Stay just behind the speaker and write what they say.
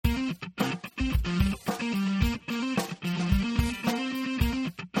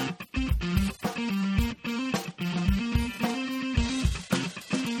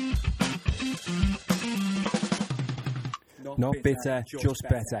Not bitter, just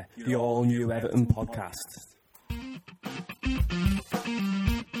better. The all-new Everton podcast.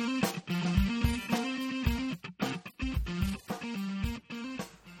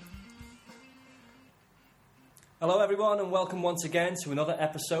 Hello everyone and welcome once again to another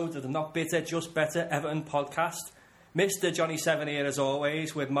episode of the Not Bitter, Just Better Everton podcast. Mr. Johnny Seven here as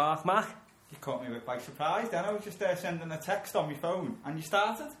always with Mark Mack. You caught me by surprise then. I was just sending a text on my phone and you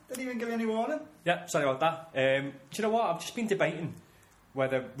started. Didn't even give me any warning. Yeah, sorry about that. Do you know what? I've just been debating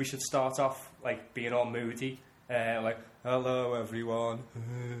whether we should start off like being all moody, like, hello everyone.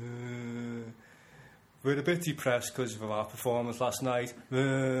 We're a bit depressed because of our performance last night.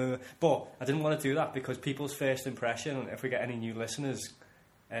 But I didn't want to do that because people's first impression, if we get any new listeners...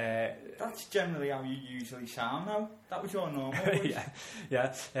 That's generally how you usually sound now. That was your normal voice.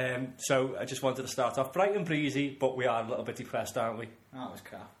 yeah. So I just wanted to start off bright and breezy, but we are a little bit depressed, aren't we? That was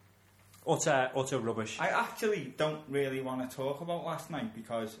crap. Utter rubbish. I actually don't really want to talk about last night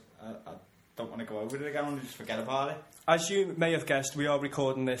because I don't want to go over it again. I want to just forget about it. As you may have guessed, we are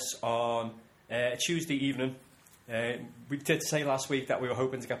recording this on Tuesday evening. We did say last week that we were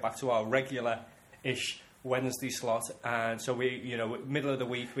hoping to get back to our regular-ish Wednesday slot, and so we, middle of the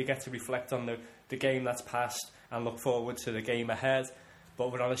week, we get to reflect on the game that's passed and look forward to the game ahead.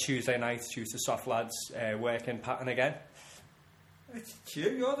 But we're on a Tuesday night due to soft lads working pattern again. It's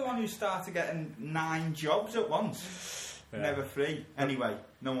you. You're the one who started getting 9 jobs at once. Yeah. Never free. Anyway,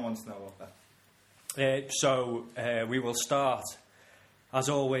 no one wants to know about that. So we will start, as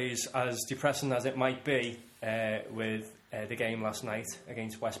always, as depressing as it might be, with the game last night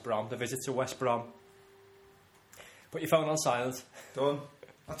against West Brom, the visit to West Brom. Put your phone on silent. Done.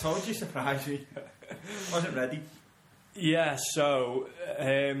 I told you, surprise me. Wasn't ready. Yeah, so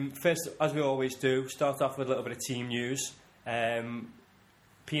first, as we always do, start off with a little bit of team news.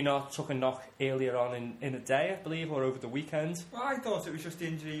 Pienaar took a knock earlier on in the day, I believe, or over the weekend. Well, I thought it was just the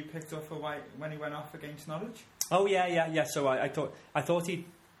injury he picked up when he went off against Norwich. Oh, yeah. So I thought he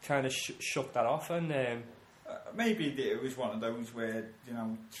kind of shook that off. And maybe it was one of those where,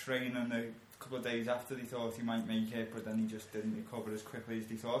 training a couple of days after they thought he might make it, but then he just didn't recover as quickly as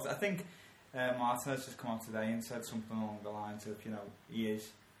they thought. I think Martin has just come out today and said something along the lines of, he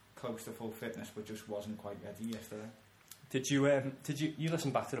is close to full fitness, but just wasn't quite ready yesterday. Did you listen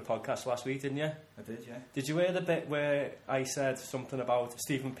back to the podcast last week, didn't you? I did, yeah. Did you hear the bit where I said something about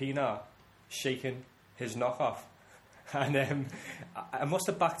Stephen Pienaar shaking his knock-off? And I must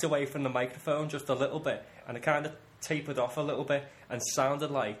have backed away from the microphone just a little bit, and it kind of tapered off a little bit and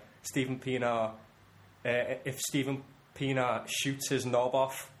sounded like Stephen Pienaar, if Stephen Pienaar shoots his knob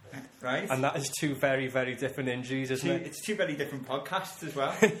off. Right. And that is 2 very, very different injuries, isn't it? It's 2 very different podcasts as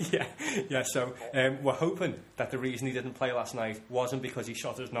well. Yeah. So we're hoping that the reason he didn't play last night wasn't because he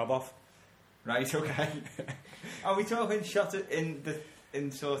shot his knob off. Right, okay. Are we talking shot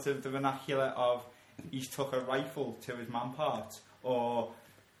in sort of the vernacular of he's took a rifle to his man parts, or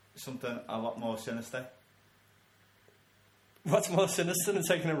something a lot more sinister? What's more sinister than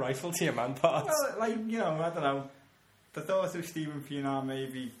taking a rifle to your man parts? Well, I don't know. The thought of Stephen Pienaar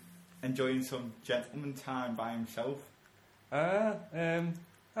maybe enjoying some gentleman time by himself. Oh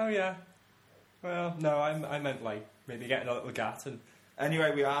yeah. Well, no, I meant like maybe getting a little gat and...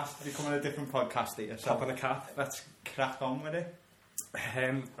 Anyway, we are becoming a different podcast here. So top of the cap. Let's crack on with it.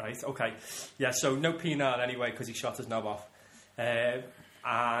 Right, okay. Yeah, so no Pienaar anyway because he shot his knob off.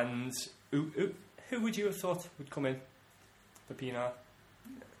 And who would you have thought would come in for Pienaar?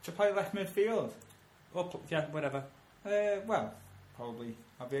 To play left midfield? Yeah, whatever. Well, probably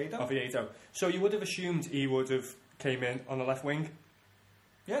Oviedo. So you would have assumed he would have came in on the left wing?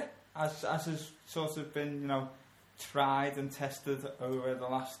 Yeah, as has sort of been, tried and tested over the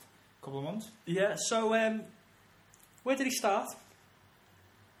last couple of months. Yeah, so where did he start?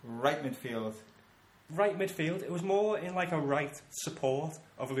 Right midfield. Right midfield? It was more in like a right support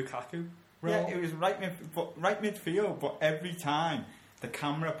of Lukaku role. Yeah, it was right midfield, but every time the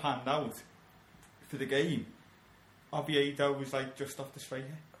camera panned out for the game, Oviedo was like just off the striker.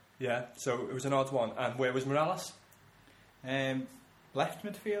 Yeah, so it was an odd one. And where was Morales? Left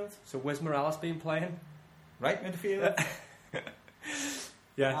midfield. So where's Morales been playing? Right midfield.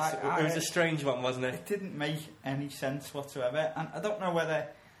 Yeah, it was a strange one, wasn't it? It didn't make any sense whatsoever, and I don't know whether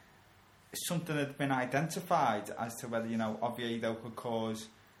something had been identified as to whether Oviedo could cause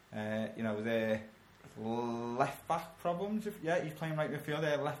their left back problems. He's playing right midfield,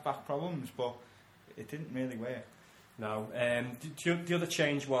 their left back problems, but it didn't really work. No. The other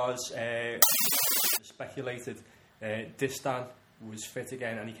change was speculated Distan was fit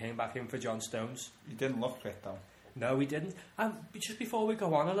again and he came back in for John Stones. He didn't look fit though. No, he didn't. Just before we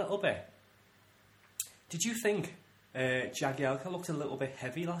go on a little bit, did you think Jagielka looked a little bit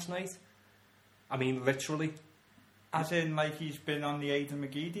heavy last night. I mean, literally. As in, like, he's been on the Aidan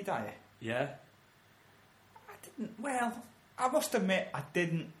McGeady diet? Yeah. I must admit,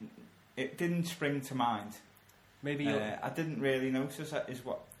 it didn't spring to mind. Maybe I didn't really notice that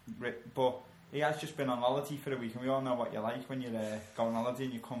but he has just been on holiday for a week, and we all know what you're like when you're going on holiday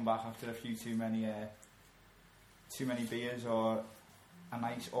and you come back after a few too many beers or a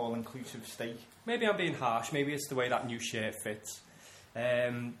nice all-inclusive steak. Maybe I'm being harsh. Maybe it's the way that new shirt fits.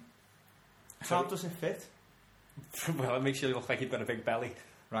 How does it fit? Well, it makes you look like you've got a big belly.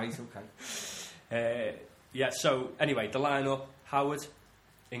 Right, okay. So anyway, the lineup: Howard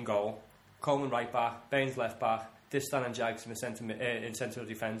in goal, Coleman right back, Baines left back, Distan and Jags in the centre of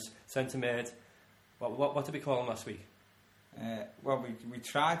defence, centre mid. What did we call him last week? We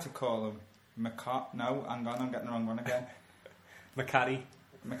tried to call him No, hang on, I'm getting the wrong one again.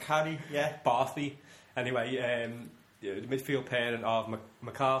 McCarry, yeah. Barthy. Anyway, the midfield pairing of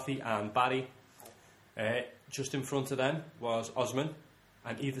McCarthy and Barry. Just in front of them was Osman,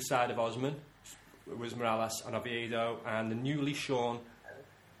 and either side of Osman was Morales and Oviedo, and the newly shorn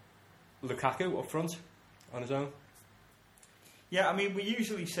Lukaku up front on his own. Yeah, I mean, we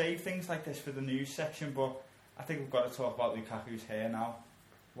usually save things like this for the news section, but I think we've got to talk about Lukaku's hair now.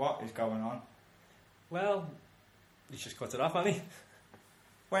 What is going on? Well, he's just cut it off, hasn't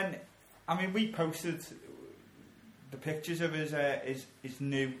he? We posted the pictures of his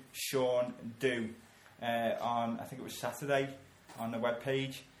new shorn do on, I think it was Saturday, on the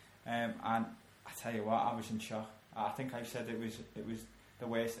webpage, and I tell you what, I was in shock. I think I said it was the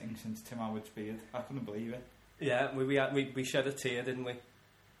worst thing since Tim Howard's beard. I couldn't believe it. Yeah, we shed a tear, didn't we?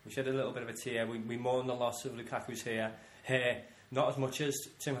 We shed a little bit of a tear. We mourned the loss of Lukaku's hair. Not as much as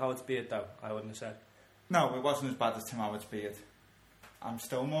Tim Howard's beard, though, I wouldn't have said. No, it wasn't as bad as Tim Howard's beard. I'm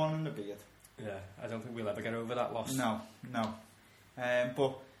still mourning the beard. Yeah, I don't think we'll ever get over that loss. No.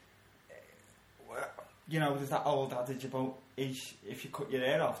 But, there's that old adage about if you cut your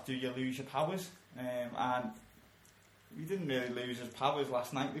hair off, do you lose your powers? And he didn't really lose his powers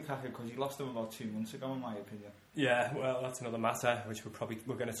last night, Lukaku, because he lost them about 2 months ago, in my opinion. Yeah, well, that's another matter, which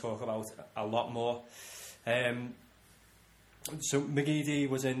we're going to talk about a lot more. So McGeady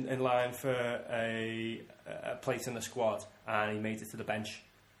was in line for a place in the squad, and he made it to the bench.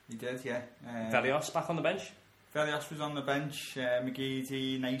 He did, yeah. Velios back on the bench? Velios was on the bench.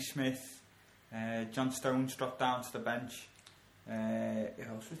 McGeady, Naismith, John Stones dropped down to the bench. Who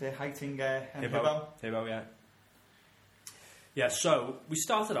else was there? Heitinger and Hibbo, yeah. Yeah, so we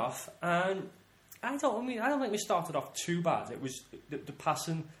started off, and I don't think we started off too bad. It was the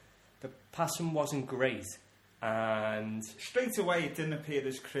passing wasn't great, and straight away it didn't appear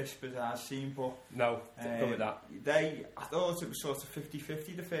as crisp as I've seen. But no, go with that. I thought it was sort of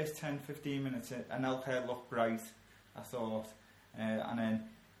 50-50 the first 10-15 minutes. And LK looked bright, I thought, and then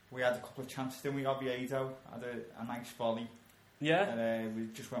we had a couple of chances. Then we Oviedo had a nice volley. Yeah, and we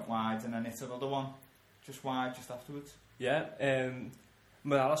just went wide, and then hit another one, just wide, just afterwards. Yeah,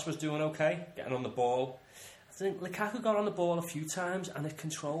 Morales was doing okay, getting on the ball. I think Lukaku got on the ball a few times, and the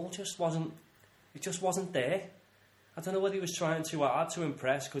control just wasn't there. I don't know whether he was trying too hard to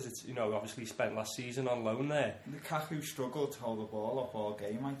impress, because it's obviously spent last season on loan there. Lukaku struggled to hold the ball up all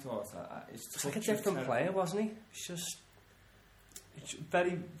game. I thought it's like a different player, wasn't he? It's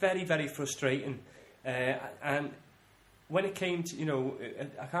very, very, very frustrating. And when it came to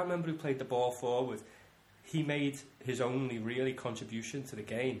I can't remember who played the ball forward. He made his only really contribution to the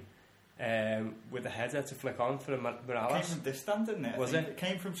game with a header to flick on for Morales. It came from Distan, didn't it? Was it? It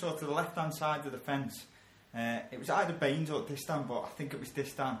came from sort of the left-hand side of the fence. It was either Baines or Distan, but I think it was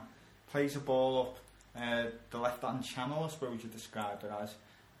Distan. Plays the ball up the left-hand channel, I suppose you'd describe it as.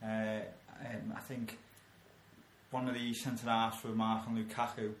 I think one of the centre-halves were Mark and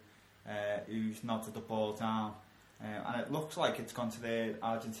Lukaku, who's nodded the ball down. And it looks like it's gone to the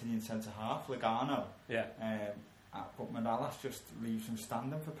Argentinian centre-half, Lugano. Yeah. But Morales just leaves him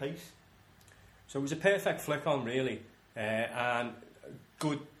standing for pace. So it was a perfect flick on, really. And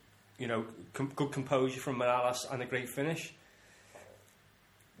good, good composure from Morales and a great finish.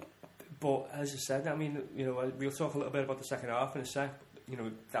 But as I said, we'll talk a little bit about the second half in a sec.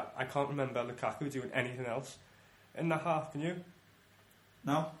 That I can't remember Lukaku doing anything else in that half, can you?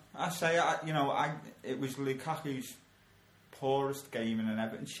 No, I say, it was Lukaku's poorest game in an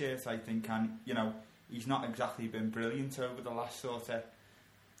Everton shirt, I think, and, he's not exactly been brilliant over the last sort of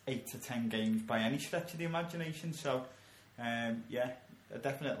 8 to 10 games by any stretch of the imagination, so, a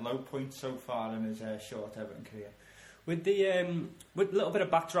definite low point so far in his short Everton career. With a little bit of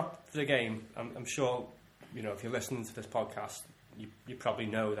backdrop to the game, I'm sure, if you're listening to this podcast, you probably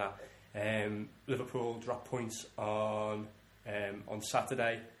know that Liverpool dropped points on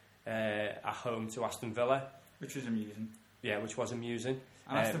Saturday at home to Aston Villa, which was amusing. Yeah, which was amusing.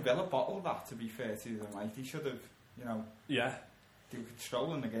 And Aston Villa bottled that, to be fair to them. Like, they should have, yeah, they were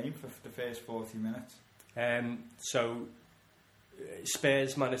controlling the game for the first 40 minutes. So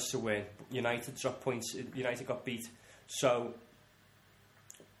Spurs managed to win. United dropped points. United got beat. So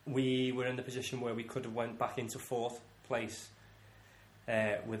we were in the position where we could have went back into fourth place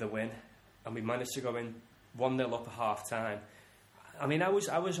with a win, and we managed to go in 1-0 up at half time. I mean, I was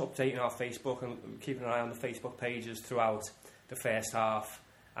updating our Facebook and keeping an eye on the Facebook pages throughout the first half,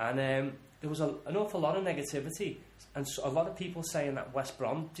 and there was an awful lot of negativity and a lot of people saying that West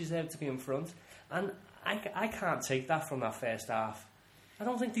Brom deserved to be in front, and I can't take that from that first half. I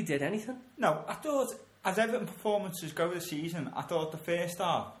don't think they did anything. No, I thought, as Everton performances go this season, I thought the first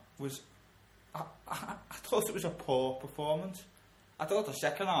half was... I thought it was a poor performance. I thought the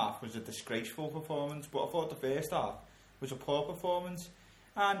second half was a disgraceful performance, but I thought the first half was a poor performance.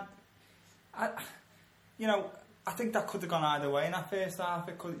 And, I think that could have gone either way in that first half.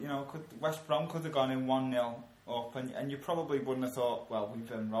 It could, West Brom could have gone in 1-0 up, and you probably wouldn't have thought, well, we've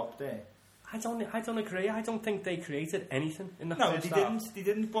been robbed there. I don't agree. I don't think they created anything in the first half. No, they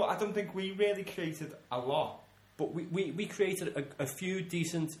didn't, but I don't think we really created a lot. But we created a few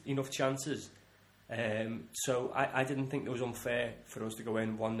decent enough chances. So I didn't think it was unfair for us to go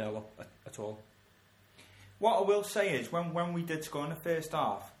in 1-0 up at all. What I will say is, when we did score in the first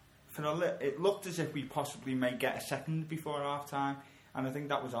half, it looked as if we possibly may get a second before half time, and I think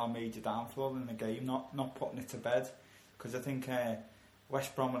that was our major downfall in the game, not putting it to bed, because I think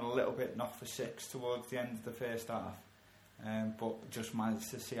West Brom were a little bit knocked for six towards the end of the first half, but just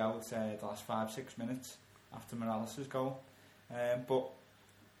managed to see out the last 5-6 minutes after Morales' goal. But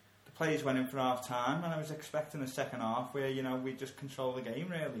the players went in for half time, and I was expecting a second half where we just control the game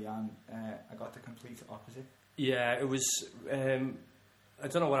really, and I got the complete opposite. Yeah, it was. I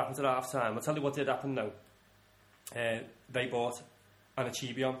don't know what happened at half time. I'll tell you what did happen though. They bought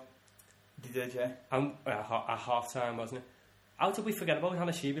Anichebe on. They did, yeah. And at half time, wasn't it? How did we forget about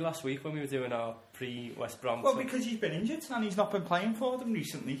Anichebe last week when we were doing our pre-West Brom? Well, because he's been injured and he's not been playing for them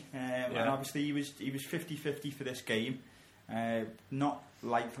recently. And obviously he was 50-50 for this game. Not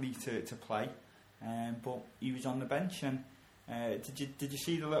likely to play, but he was on the bench. And did you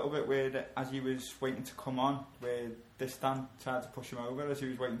see the little bit where, as he was waiting to come on, where Distan tried to push him over as he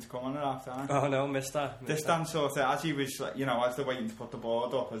was waiting to come on at half time? Oh no, missed that. Distan sort of, as he was, as they're waiting to put the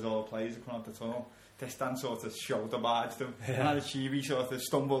board up, as all the players are coming up the tunnel, Distan sort of shoulder barged him, and Anichebe sort of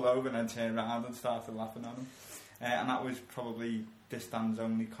stumbled over and then turned around and started laughing at him. And that was probably Distan's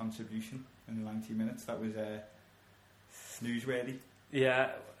only contribution in the 90 minutes. That was newsworthy. Yeah,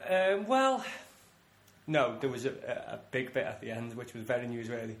 well, no, there was a big bit at the end which was very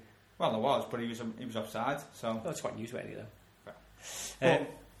newsworthy. Well, there was, but he was offside, so... Well, it's quite newsworthy though. But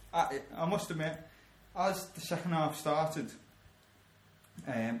I must admit, as the second half started,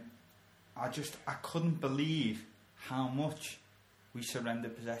 I couldn't believe how much we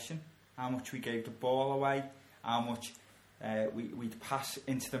surrendered possession, how much we gave the ball away, how much we'd pass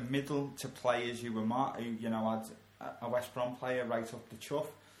into the middle to players who were had a West Brom player right up the chuff.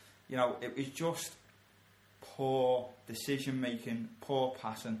 It was just poor decision making, poor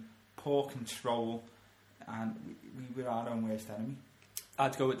passing, poor control, and we were our own worst enemy.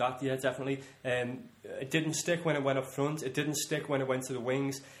 I'd go with that, yeah, definitely. It didn't stick when it went up front. It didn't stick when it went to the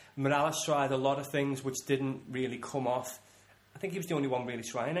wings. Morales tried a lot of things which didn't really come off. I think he was the only one really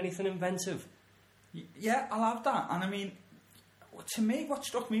trying anything inventive. Yeah, I'll have that. And I mean, to me, what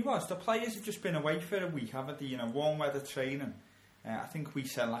struck me was the players have just been away for a week, haven't they? Warm weather training. I think we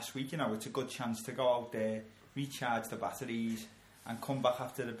said last week, it's a good chance to go out there, recharge the batteries, and come back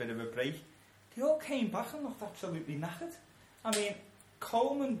after a bit of a break. They all came back and looked absolutely knackered. I mean,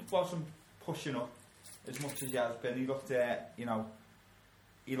 Coleman wasn't pushing up as much as he has been. He looked,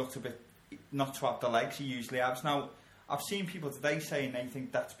 he looked a bit not to have the legs he usually has. Now, I've seen people today saying they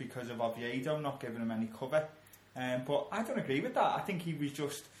think that's because of Oviedo not giving him any cover. But I don't agree with that. I think he was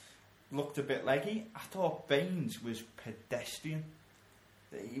just looked a bit leggy. I thought Baines was pedestrian.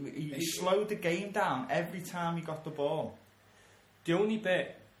 He slowed the game down every time he got the ball. The only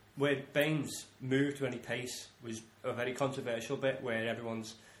bit where Baines moved with any pace was a very controversial bit where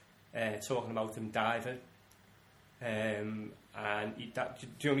everyone's talking about him diving. And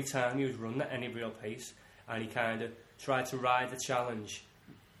the only time he was running at any real pace, and he kind of tried to ride the challenge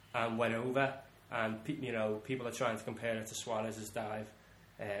and went over. And people are trying to compare it to Suarez's dive.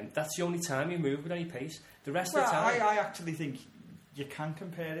 That's the only time you move with any pace. The rest of the time, I actually think you can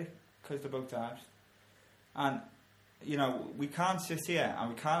compare it because they're both dives. And you know, we can't sit here and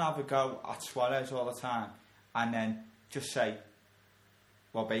we can't have a go at Suarez all the time and then just say,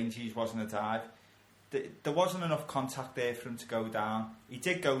 well, Baines wasn't a dive. There wasn't enough contact there for him to go down. He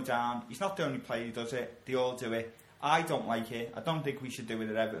did go down. He's not the only player who does it. They all do it. I don't like it. I don't think we should do it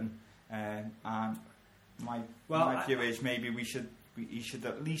at Everton. And my view is maybe he should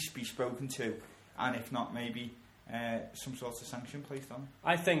at least be spoken to, and if not, maybe some sort of sanction placed on him.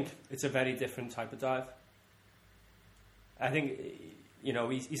 I think it's a very different type of dive. I think, you know,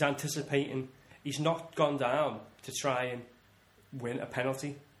 he's anticipating. He's not gone down to try and win a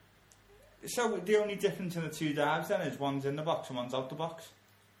penalty. So the only difference in the two dives then is one's in the box and one's out the box.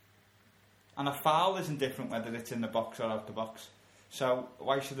 And a foul isn't different whether it's in the box or out the box. So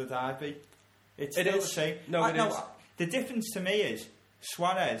why should a dive be? It's still the same. No, it is. The difference to me is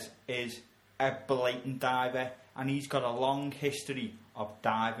Suarez is a blatant diver and he's got a long history of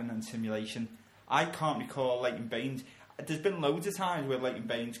diving and simulation. I can't recall Leighton Baines. There's been loads of times where Leighton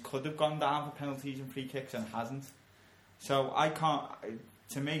Baines could have gone down for penalties and free kicks and hasn't. So I can't...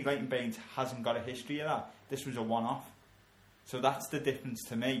 To me, Leighton Baines hasn't got a history of that. This was a one-off. So that's the difference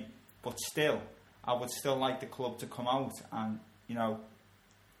to me. But still, I would still like the club to come out and, you know,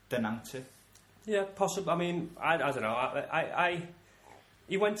 denounce it. Yeah, possibly. I mean, I don't know.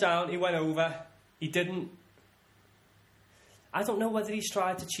 He went down, he went over, he didn't... I don't know whether he's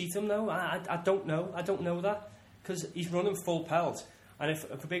tried to cheat him, though. I don't know. I don't know that. Because he's running full pelt. And if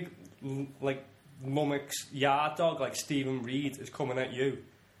a big, like... Mummock's yard dog like Stephen Reid is coming at you,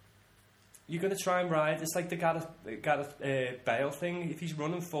 you're going to try and ride. It's like the Gareth Bale thing. If he's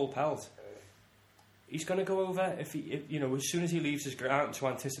running full pelt, he's going to go over. If you know, as soon as he leaves his ground to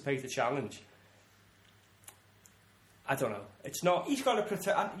anticipate the challenge. I don't know. It's not. He's got to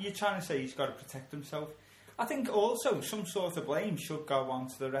protect. You're trying to say he's got to protect himself. I think also some sort of blame should go on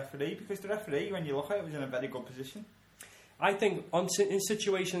to the referee, because the referee, when you look at it, was in a very good position. I think in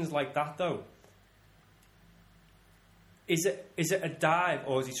situations like that, though. Is it a dive,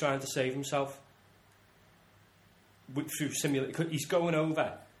 or is he trying to save himself through simulation? He's going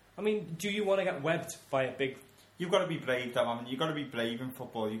over. I mean, do you want to get webbed by a big... You've got to be brave, though. I mean, you've got to be brave in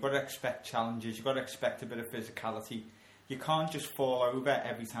football. You've got to expect challenges. You've got to expect a bit of physicality. You can't just fall over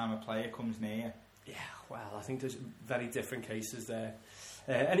every time a player comes near. Yeah, well, I think there's very different cases there.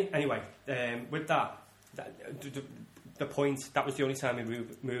 Anyway, with that, the point, that was the only time he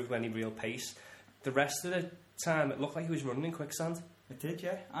moved with any real pace. The rest of the time, it looked like he was running in quicksand. It did,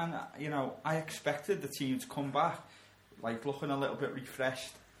 yeah. And, you know, I expected the team to come back, like, looking a little bit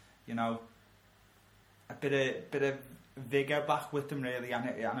refreshed, you know, a bit of vigour back with them, really, and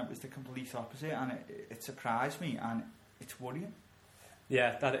it was the complete opposite, and it surprised me, and it's worrying.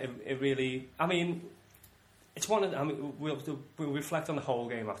 Yeah, it really... I mean, it's one of... I mean, we'll reflect on the whole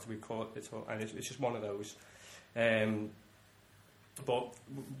game after we've caught it, and it's just one of those. But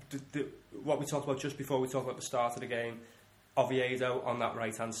what we talked about just before we talked about the start of the game, Oviedo on that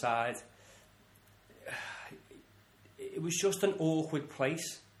right-hand side, it was just an awkward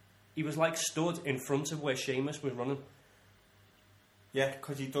place. He was like stood in front of where Seamus was running. Yeah,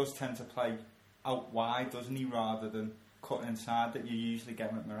 because he does tend to play out wide, doesn't he, rather than cutting inside that you usually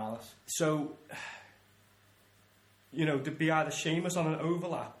get with Morales. So, you know, there'd be either Seamus on an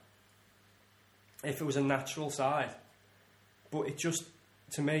overlap if it was a natural side. But it just,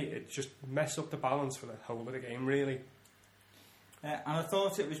 to me, it just messed up the balance for the whole of the game, really. And I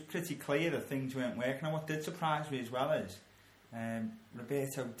thought it was pretty clear that things weren't working. And what did surprise me as well is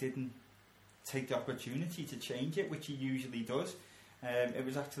Roberto didn't take the opportunity to change it, which he usually does. It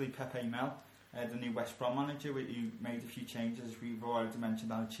was actually Pepe Mel, the new West Brom manager, who made a few changes. We've already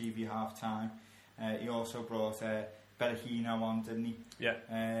mentioned Anachivi half-time. He also brought Berahino on, didn't he?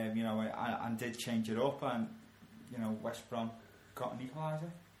 Yeah. You know, and did change it up, and you know, West Brom got an equaliser.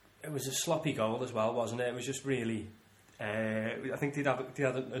 It was a sloppy goal as well, wasn't it? It was just really... I think they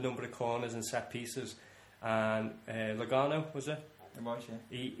had a number of corners and set pieces, and Logano, was it? It was,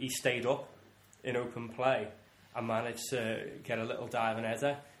 yeah. He stayed up in open play and managed to get a little diving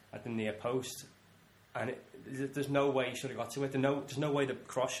header at the near post, and there's no way he should have got to it. There's no way the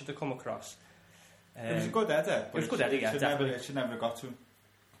cross should have come across. It was a good header. It was a good header, yeah, definitely. It should never have got to him.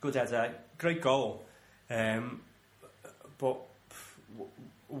 Good header, great goal. But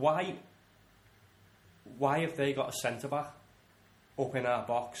why have they got a centre-back up in our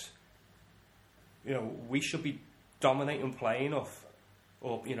box? You know, we should be dominating play enough,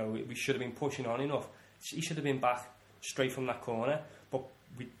 or, you know, we should have been pushing on enough. He should have been back straight from that corner, but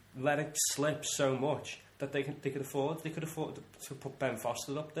we let it slip so much that they could afford to put Ben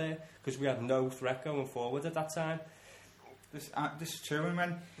Foster up there, because we had no threat going forward at that time. This is true,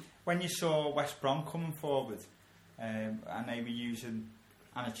 and when you saw West Brom coming forward, and they were using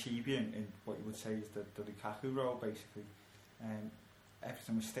Anachibi in what you would say is the Lukaku role, basically.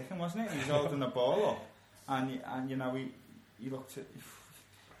 Everything was sticking, wasn't it? He was holding the ball up, and you know, he looked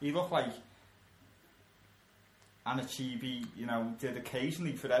like Anachibi, you know, did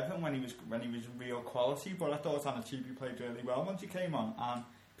occasionally for Everton when he was real quality. But I thought Anachibi played really well once he came on and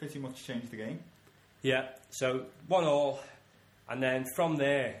pretty much changed the game. Yeah, so 1-1, and then from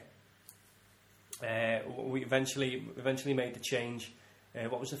there, we eventually made the change.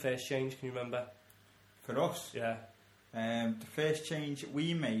 What was the first change? Can you remember? For us, yeah. The first change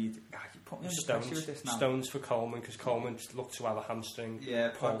we made, God, you put me under pressure with this now. Stones for Coleman, because Coleman looked to have a hamstring. Yeah,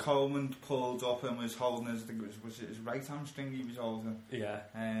 Coleman pulled up and was holding his right hamstring he was holding. Yeah.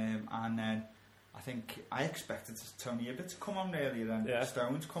 And then I think I expected Tony Ibbott to come on really, then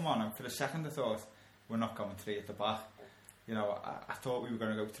Stones come on, and for a second I thought, we're not going 3 at the back. You know, I thought we were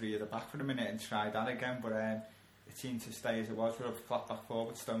going to go 3 at the back for a minute and try that again, but it seemed to stay as it was with a flat back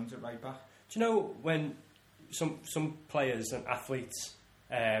forward, Stones at right back. Do you know when some players and athletes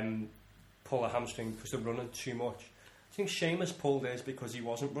pull a hamstring because they're running too much? I think Seamus pulled his because he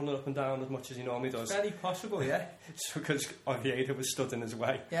wasn't running up and down as much as he normally does. It's very possible, yeah. It's because Oviedo was stood in his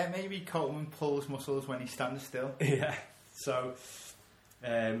way. Yeah, maybe Coleman pulls muscles when he stands still. Yeah, so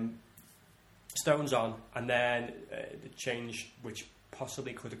Stones on, and then the change, which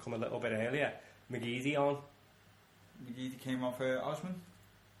possibly could have come a little bit earlier, McGeady on. McGeady came on for Osman.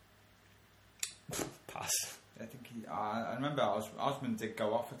 Pass. I think I remember Osman did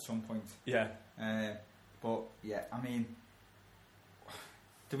go off at some point. Yeah. But yeah, I mean,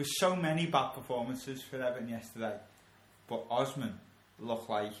 there were so many bad performances for Everton yesterday, but Osman looked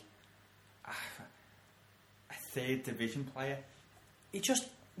like a third division player. He just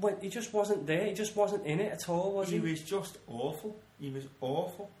wasn't there. He just wasn't in it at all, was he? He was just awful. He was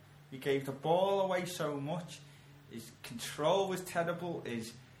awful. He gave the ball away so much. His control was terrible.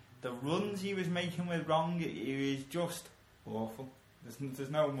 The runs he was making were wrong. He was just awful. There's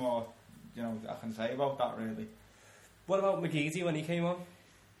no more, you know, I can say about that really. What about McGeady when he came on?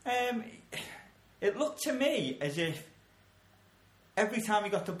 It looked to me as if every time he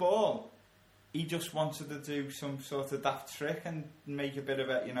got the ball, he just wanted to do some sort of daft trick and make a bit of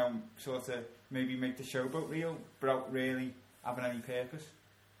a, you know, sort of maybe make the showboat reel without really having any purpose.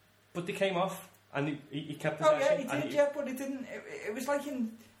 But they came off and he kept possession. Oh yeah, he did, but it didn't. It was like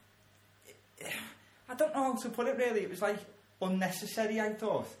I don't know how to put it really. It was like unnecessary, I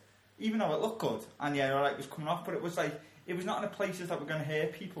thought. Even though it looked good and yeah, alright, it was coming off, but it was like it was not in the places that were going to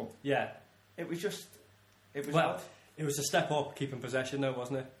hurt people. Yeah. It was odd. It was a step up keeping possession though,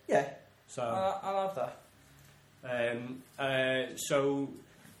 wasn't it? Yeah. So I'll have that. So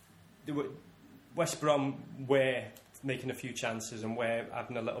West Brom were making a few chances and were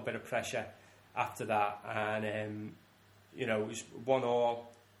having a little bit of pressure after that, and you know, it was 1-1.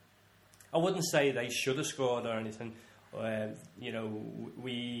 I wouldn't say they should have scored or anything. You know,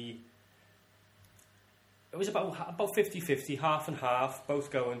 it was about 50-50, half and half,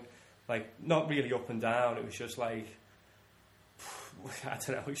 both going like not really up and down. It was just like, I don't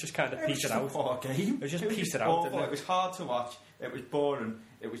know. It was just kind of petered out. Poor game. It was just petered out. Didn't it? It was hard to watch. It was boring.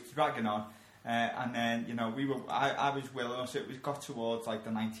 It was dragging on. And then, you know, I was willing us. It got towards like the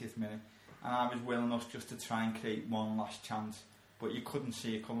 90th minute, and I was willing us just to try and create one last chance, but you couldn't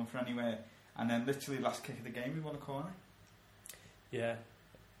see it coming from anywhere. And then, literally, last kick of the game, we won a corner. Yeah.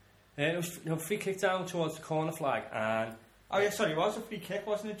 It was free kick down towards the corner flag, and it was a free kick,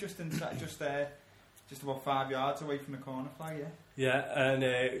 wasn't it? Just about 5 yards away from the corner flag. Yeah. Yeah, and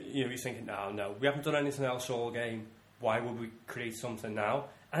you know, you're thinking, no, we haven't done anything else all game. Why would we create something now?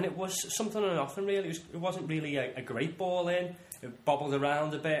 And it was something or nothing, really. It wasn't really a great ball in. It bobbled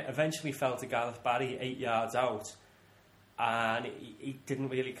around a bit. Eventually fell to Gareth Barry 8 yards out. And he didn't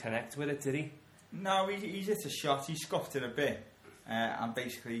really connect with it, did he? No, he hit a shot. He scuffed it a bit. And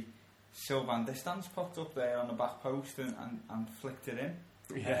basically, Sylvain Distance popped up there on the back post and flicked it in.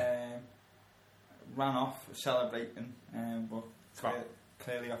 Yeah. Ran off, celebrating, but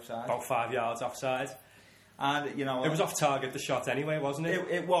clearly offside. About 5 yards offside. And, you know, it was off target, the shot anyway, wasn't it?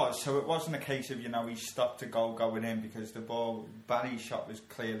 It was, so it wasn't a case of, you know, he stopped the goal going in because the ball, Barry's shot was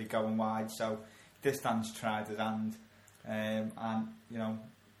clearly going wide, so Distance tried his hand, and, you know,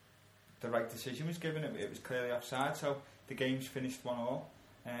 the right decision was given. It was clearly offside, so the game's finished 1-1,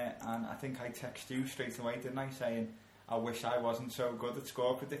 and I think I texted you straight away, didn't I, saying, I wish I wasn't so good at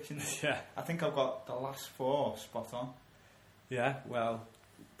score predictions. Yeah. I think I've got the last 4 spot on. Yeah, well,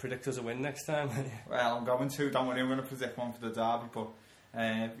 predict us a win next time. Well, I'm going to. Don't worry, I'm going to predict one for the derby. But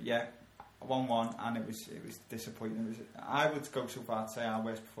yeah, 1-1, and it was disappointing. I would go so far to say our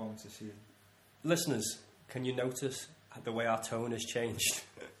worst performance this season. Listeners, can you notice the way our tone has changed?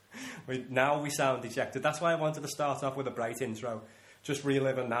 Now we sound dejected. That's why I wanted to start off with a bright intro. Just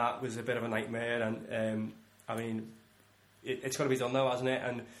reliving that was a bit of a nightmare, and I mean, it's got to be done though, hasn't it?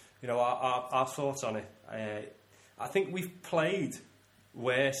 And you know, our thoughts on it. I think we've played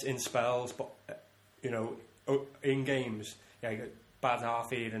worse in spells, but you know, in games, yeah, bad half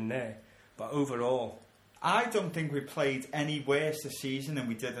here and there. But overall, I don't think we played any worse this season than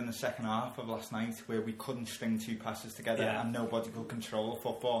we did in the second half of last night, where we couldn't string two passes together and nobody could control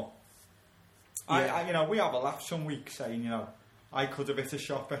football. Yeah. You know, we have a laugh some weeks saying, you know, I could have hit a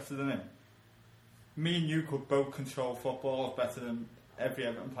shot better than him. Me and you could both control football better than every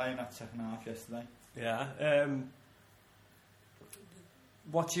Everton player in that second half yesterday. Yeah.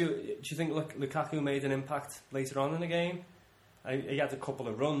 Do you think Lukaku made an impact later on in the game? He had a couple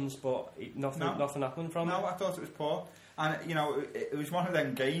of runs, but nothing happened from it. No, I thought it was poor. And, you know, it was one of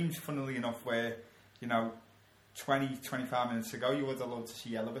them games, funnily enough, where, you know, 20-25 minutes ago, you would have loved to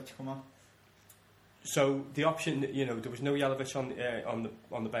see Jelavic come on. So the option, you know, there was no Jelavic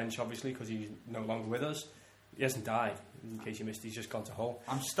on the bench, obviously, because he's no longer with us. He hasn't died, in case you missed. He's just gone to Hull.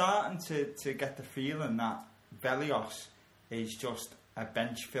 I'm starting to get the feeling that Bellios is just a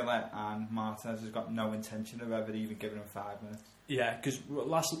bench filler, and Martinez has got no intention of ever even giving him 5 minutes. Yeah, because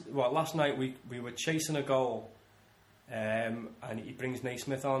last night we were chasing a goal, and he brings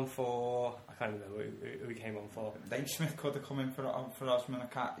Naismith on for, I can't remember who he came on for. Naismith could have come in for Osman.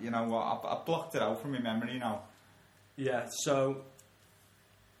 You know what? I blocked it out from my memory now. Yeah, so,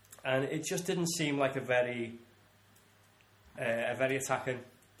 and it just didn't seem like a very attacking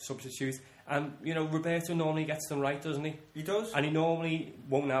substitute. And you know, Roberto normally gets them right, doesn't he? He does, and he normally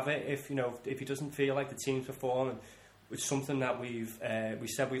won't have it if he doesn't feel like the team's performing. It's something that we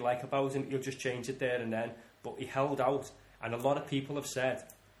said we like about him. He'll just change it there and then. But he held out, and a lot of people have said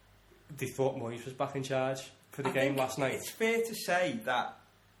they thought Moyes was back in charge for the game last night. It's fair to say that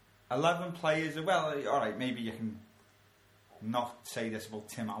 11 players. Well, all right, maybe you can not say this about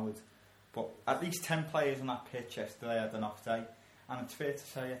Tim Howard, but at least 10 players on that pitch yesterday had an off day. And it's fair to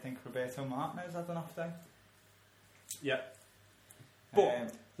say, I think Roberto Martinez had an off day. Yeah.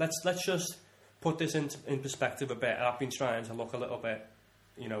 But let's just put this in perspective a bit. I've been trying to look a little bit,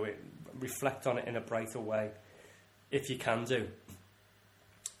 you know, reflect on it in a brighter way, if you can do.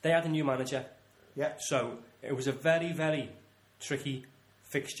 They had a new manager. Yeah. So it was a very, very tricky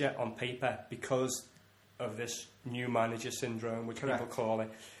fixture on paper because of this new manager syndrome, which people call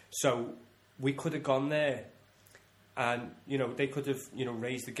it. So we could have gone there. And, you know, they could have, you know,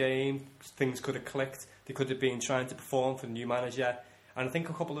 raised the game, things could have clicked, they could have been trying to perform for the new manager, and I think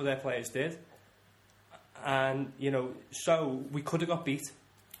a couple of their players did. And, you know, so we could have got beat.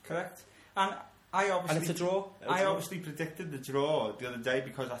 Correct. And it's a draw. I obviously predicted the draw the other day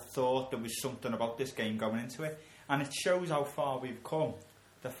because I thought there was something about this game going into it. And it shows how far we've come.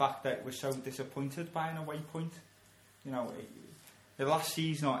 The fact that we're so disappointed by an away point. You know, the last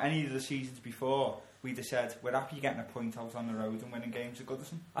season or any of the seasons before, we'd have said, we're happy getting a point out on the road and winning games at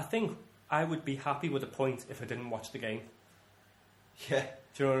Goodison. I think I would be happy with a point if I didn't watch the game. Yeah.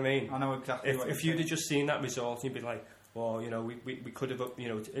 Do you know what I mean? I know exactly what if you'd have just seen that result, you'd be like, well, you know, we could have, you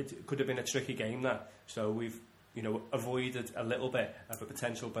know, it could have been a tricky game that. So we've, you know, avoided a little bit of a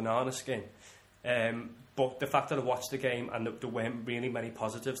potential banana skin. But the fact that I watched the game and there weren't really many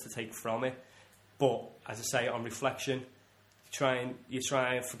positives to take from it. But, as I say, on reflection, you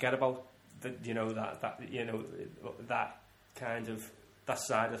try and forget about that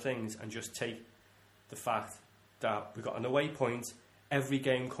side of things and just take the fact that we've got an away point. Every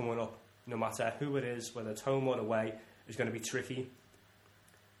game coming up, no matter who it is, whether it's home or away, is going to be tricky.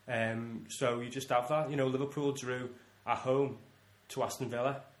 So you just have that. You know, Liverpool drew at home to Aston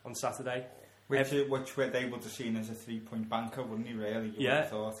Villa on Saturday. Which they would have seen as a 3-point banker, wouldn't he, really? You would have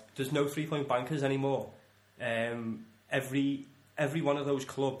thought. There's no 3-point bankers anymore. Every one of those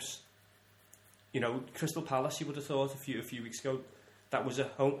clubs, you know, Crystal Palace, you would have thought a few weeks ago, that was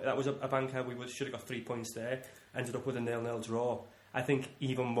a banker. We should have got 3 points there. Ended up with a 0-0 draw. I think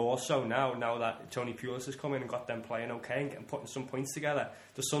even more so now that Tony Pulis has come in and got them playing okay and putting some points together.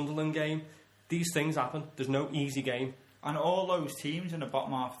 The Sunderland game, these things happen. There's no easy game. And all those teams in the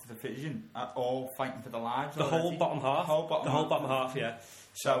bottom half of the division are all fighting for their lives. The whole bottom half. The whole bottom half, yeah.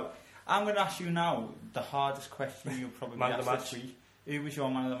 So I'm going to ask you now the hardest question you'll probably be asked this week. Who was your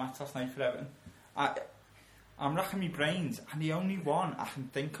man of the match last night for Everton? I'm racking my brains, and the only one I can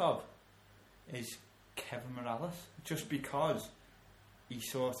think of is Kevin Morales, just because he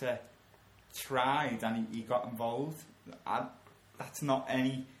sort of tried and he got involved. That's not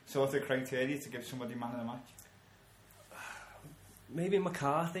any sort of criteria to give somebody man of the match. Maybe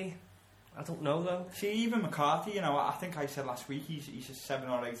McCarthy. I don't know though. See, even McCarthy, you know, I think I said last week he's a 7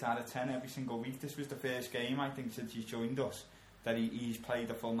 or 8 out of 10 every single week. This was the first game, I think, since he's joined us that he's played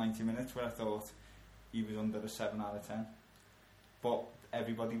the full 90 minutes, where I thought he was under a 7 out of 10. But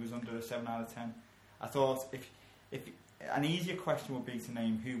everybody was under a 7 out of 10. I thought if an easier question would be to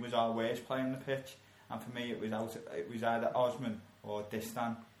name who was our worst player on the pitch, and for me it was either Osman or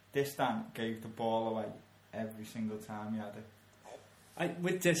Distan. Distan gave the ball away every single time he had it.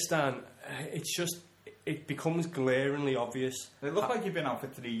 With Distan, it becomes glaringly obvious. It looked like he'd been out for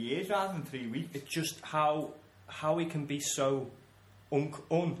 3 years rather than 3 weeks. It's just how he can be so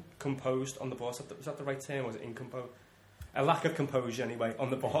uncomposed on the ball. Was that the right term? Was it incomposed? A lack of composure, anyway, on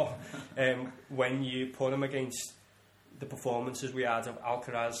the ball. When you put him against the performances we had of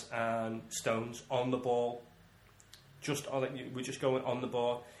Alcaraz and Stones on the ball, we're just going on the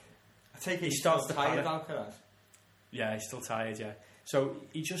ball. I take it he starts to tired, panic. Alcaraz. Yeah, he's still tired. Yeah, so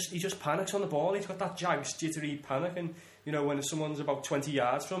he just panics on the ball. He's got that jittery panic, and you know when someone's about 20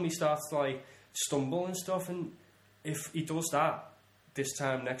 yards from him, he starts to like stumble and stuff. And if he does that this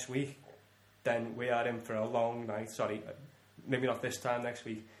time next week, then we are in for a long night. Sorry, maybe not this time next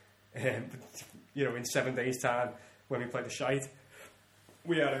week. But, you know, in 7 days' time when we play the shite,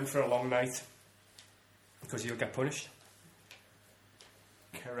 we are in for a long night because he'll get punished.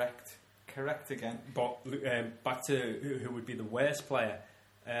 Correct again. But back to who would be the worst player,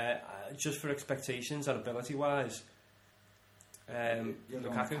 just for expectations and ability wise.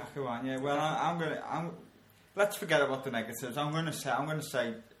 Lukaku. Yeah. Well, let's forget about the negatives. I'm going to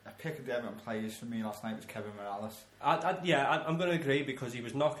say a pick of the Everton players for me last night was Kevin Morales. I'm going to agree because he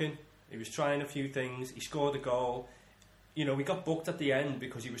was knocking, he was trying a few things, he scored a goal. You know, we got booked at the end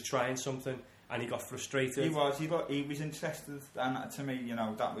because he was trying something and he got frustrated. He was interested, and to me, you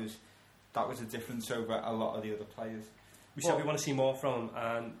know, that was a difference over a lot of the other players. We said we want to see more from him,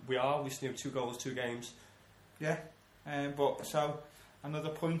 and we are. We 2 goals, 2 games. Yeah, but so another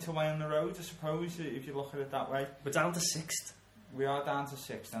point away on the road, I suppose, if you look at it that way. We're down to 6th. We are down to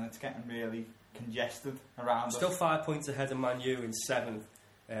 6th, and it's getting really congested around Still us. 5 points ahead of Man U in 7th,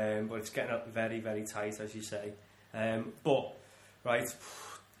 but it's getting up very, very tight, as you say. But right.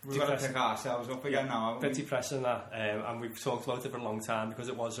 We've got to pick ourselves up again now, haven't we? Bit depressing that, and we've talked about it for a long time because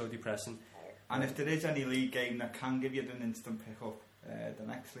it was so depressing. And if there is any league game that can give you an instant pick up, the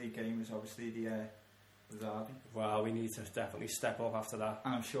next league game is obviously the Derby. Well, we need to definitely step up after that.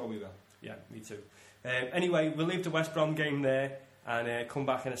 And I'm sure we will. Yeah, me too. Anyway, we'll leave the West Brom game there and come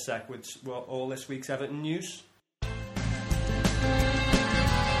back in a sec with all this week's Everton news.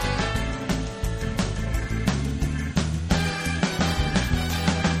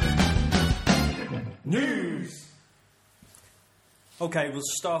 News! Okay, we'll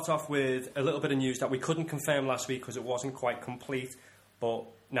start off with a little bit of news that we couldn't confirm last week because it wasn't quite complete, but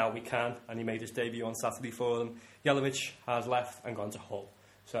now we can, and he made his debut on Saturday for them. Jelavic has left and gone to Hull.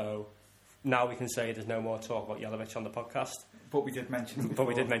 So now we can say there's no more talk about Jelavic on the podcast. But we did mention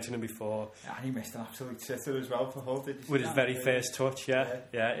him before. Yeah, and he missed an absolute sitter as well for Hull, did you see with that? His very first touch, yeah,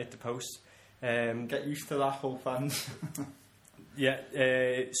 hit the post. Get used to that, Hull fans.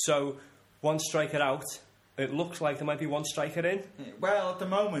 So one striker out. It looks like there might be one striker in. Well, at the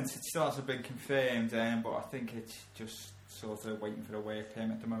moment it still hasn't been confirmed, but I think it's just sort of waiting for a work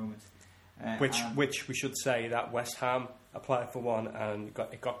permit at the moment. Which we should say that West Ham applied for one and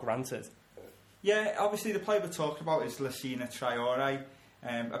it got granted. Yeah, obviously the player we're talking about is Lassina Traore.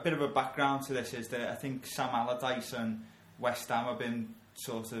 A bit of a background to this is that I think Sam Allardyce and West Ham have been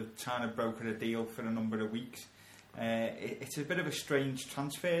sort of trying to broker a deal for a number of weeks. It's a bit of a strange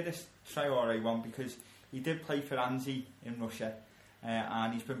transfer, this Traore one, because he did play for Anzhi in Russia,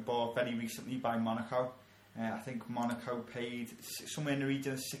 and he's been bought very recently by Monaco. I think Monaco paid somewhere in the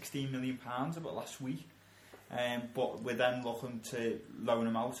region of £16 million about last week, but we're then looking to loan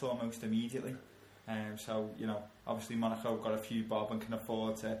him out almost immediately. So, you know, obviously Monaco got a few bob and can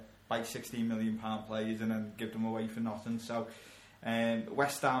afford to buy £16 million players and then give them away for nothing. So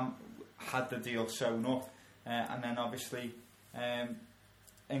West Ham had the deal sewn up, and then obviously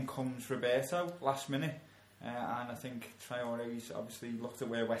in comes Roberto last minute, and I think Traore's obviously looked at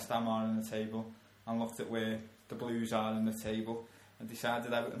where West Ham are on the table and looked at where the Blues are on the table and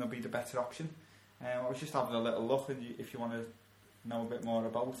decided Everton would be the better option. I was just having a little look, and if you want to know a bit more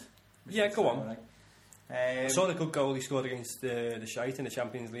about go on. I saw the good goal he scored against the Shite in the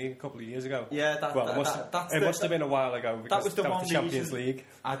Champions League a couple of years ago. Yeah, it must have been a while ago because that was the Champions League.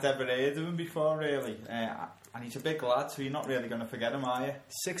 I'd ever heard of him before, really. And he's a big lad, so you're not really going to forget him, are you?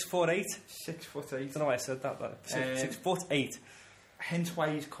 6'8". 6'8". I don't know why I said that. 6'8". Hence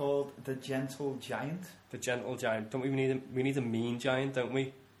why he's called the Gentle Giant. The Gentle Giant. Don't we need a mean giant, don't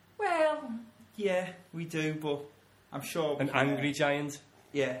we? Well, Well, yeah, we do, but I'm sure... An angry giant?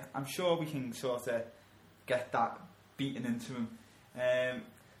 Yeah, I'm sure we can sort of get that beaten into him.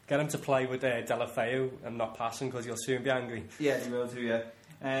 Get him to play with Delafeu and not passing because he'll soon be angry. Yeah, he will do, yeah.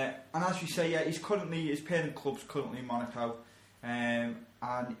 And as we say, yeah, his parent club's currently Monaco, and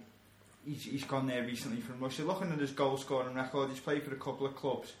he's gone there recently from Russia. Looking at his goal scoring record, he's played for a couple of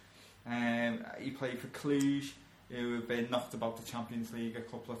clubs. He played for Cluj, who have been knocked about the Champions League a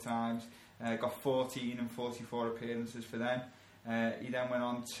couple of times. Got 14 and 44 appearances for them. He then went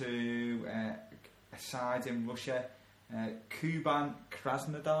on to a side in Russia, Kuban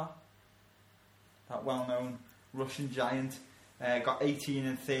Krasnodar, that well-known Russian giant. Got 18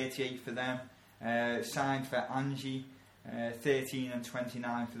 and 38 for them. Signed for Angie, 13 and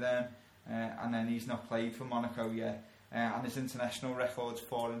 29 for them. And then he's not played for Monaco yet. And his international record's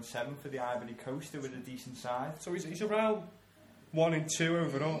 4 and 7 for the Ivory Coast, with a decent side. So he's around 1 and 2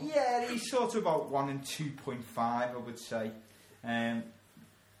 overall. Yeah, he's sort of about 1 and 2.5, I would say.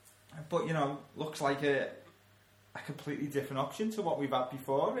 But looks like a completely different option to what we've had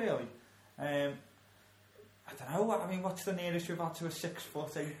before, really. I don't know. I mean, what's the nearest we've had to a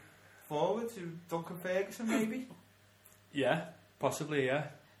 6'8" forward? Duncan Ferguson, maybe? Yeah, possibly. Yeah.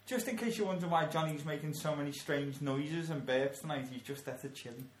 Just in case you wonder why Johnny's making so many strange noises and burps tonight, he's just there to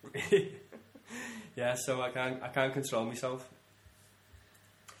chilling. Yeah, so I can't control myself.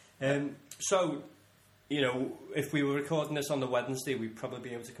 So, if we were recording this on the Wednesday, we'd probably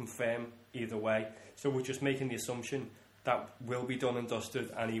be able to confirm either way. So we're just making the assumption that will be done and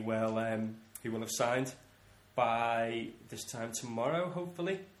dusted, and he will have signed by this time tomorrow,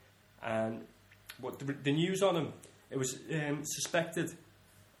 hopefully. And what the news on him, it was suspected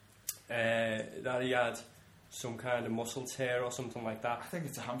that he had some kind of muscle tear or something like that. I think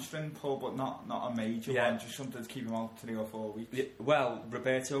it's a hamstring pull, but not a major one, just something to keep him out 3 or 4 weeks. Yeah, well,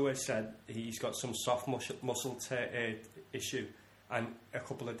 Roberto has said he's got some soft muscle tear issue, and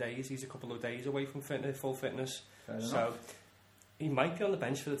he's a couple of days away from full fitness. So he might be on the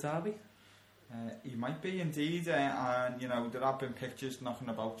bench for the derby. He might be indeed, and there have been pictures knocking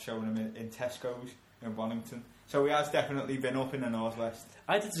about showing him in Tesco's in Wellington. So he has definitely been up in the northwest.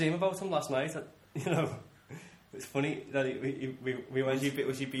 I had a dream about him last night. It's funny that we went.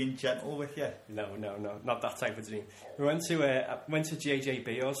 Was he being gentle with you? No, not that type of dream. We went to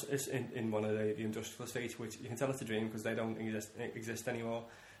JJB in one of the industrial estates, which you can tell it's a dream because they don't exist anymore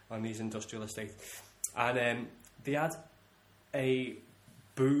on these industrial estates. And they had a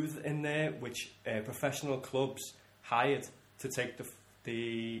booth in there which professional clubs hired to take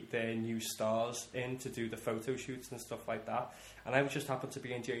their new stars in to do the photo shoots and stuff like that. And I just happened to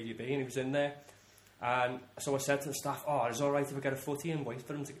be in JGB and he was in there. And so I said to the staff, it's alright if I get a footy and wait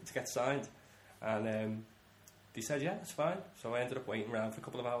for him to get signed. And they said, yeah, it's fine. So I ended up waiting around for a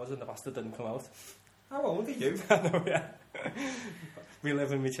couple of hours and the bastard didn't come out. How old are you? I know, yeah.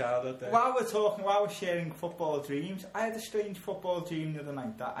 Reliving my childhood there. While we're sharing football dreams, I had a strange football dream the other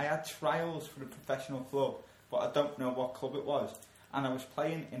night that I had trials for a professional club, but I don't know what club it was. And I was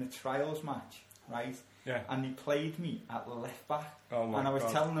playing in a trials match, right? Yeah. And he played me at left back. Oh my and I was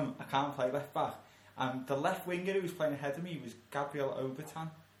God. telling him I can't play left back. And the left winger who was playing ahead of me was Gabriel Obertan.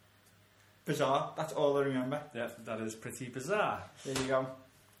 Bizarre, that's all I remember. Yeah, that is pretty bizarre. There you go.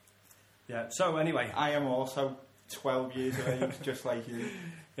 Yeah, so anyway. I am also 12 years of age, just like you.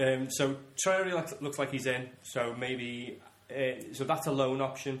 So Traore looks like he's in, so maybe... so that's a loan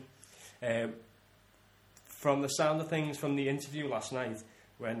option. From the sound of things from the interview last night,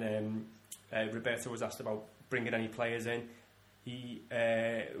 when Roberto was asked about bringing any players in, he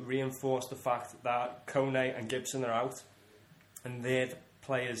reinforced the fact that Kone and Gibson are out, and they're the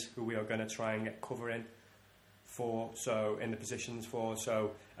players who we are going to try and get cover in the positions for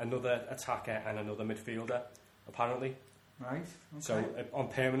another attacker and another midfielder, apparently. Right. Okay. So on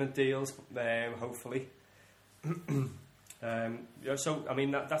permanent deals, hopefully. So I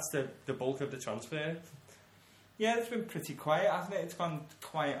mean that's the bulk of the transfer. Yeah, it's been pretty quiet, hasn't it? It's gone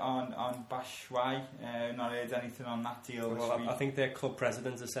quiet on Batshuayi. Not heard anything on that deal this week. I think their club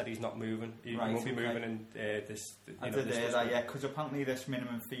president has said he's not moving. He won't be moving in this. I did hear that, yeah, because apparently this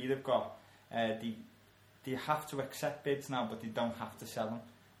minimum fee they've got, they have to accept bids now, but they don't have to sell them.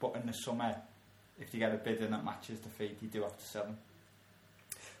 But in the summer, if you get a bid and that matches the fee, you do have to sell them.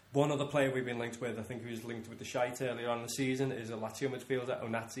 One other player we've been linked with, I think he was linked with the Shite earlier on in the season, is a Lazio midfielder,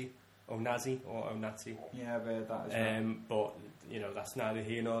 Onazi. Yeah, I've heard that as well. But, that's neither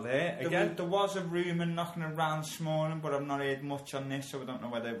here nor there. There was a rumour knocking around this morning, but I've not heard much on this, so I don't know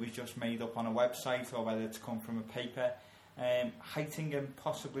whether it was just made up on a website or whether it's come from a paper. Heitingham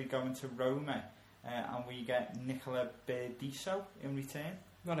possibly going to Roma, and we get Nicola Berdiso in return.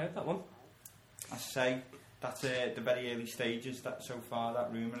 Not heard that one. I say that's the very early stages that so far,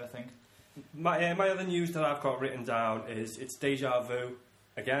 that rumour, I think. My other news that I've got written down is it's deja vu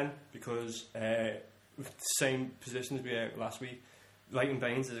again, because with the same position as we had last week. Leighton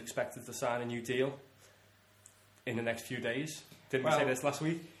Baines is expected to sign a new deal in the next few days. Didn't we say this last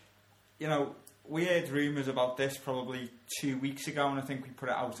week? You know, we heard rumours about this probably 2 weeks ago, and I think we put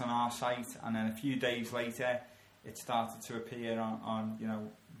it out on our site, and then a few days later it started to appear on you know,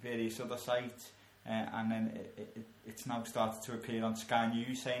 various other sites, and then it's now started to appear on Sky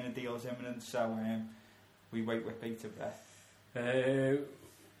News saying a deal's imminent, so we wait with bated breath. The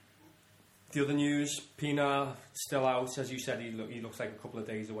other news, Pienaar still out, as you said. He looks like a couple of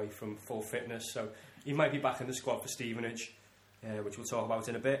days away from full fitness, so he might be back in the squad for Stevenage, which we'll talk about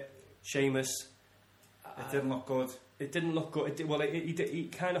in a bit. Seamus, it didn't look good. It didn't look good. He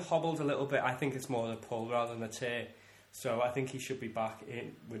kind of hobbled a little bit. I think it's more a pull rather than a tear. So I think he should be back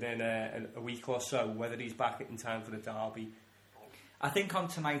within a week or so. Whether he's back in time for the derby, I think on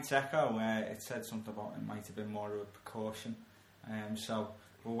tonight's Echo, it said something about it might have been more of a precaution. So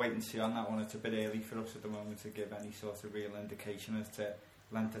we'll wait and see on that one. It's a bit early for us at the moment to give any sort of real indication as to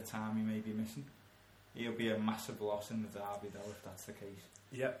length of time he may be missing. He'll be a massive loss in the derby, though, if that's the case.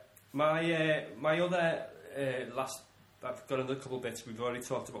 Yeah. My other last, I've got another couple of bits. We've already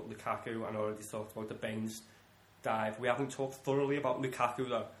talked about Lukaku and already talked about the Baines dive. We haven't talked thoroughly about Lukaku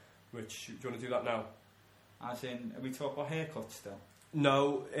though. Which, do you want to do that now? As in, are we talking about haircuts still?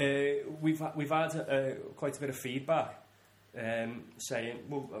 No, we've had quite a bit of feedback saying,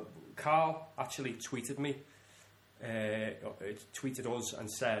 well, Carl actually tweeted me, tweeted us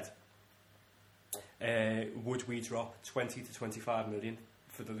and said, would we drop 20 to 25 million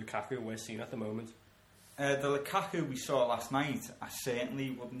for the Lukaku we're seeing at the moment? The Lukaku we saw last night, I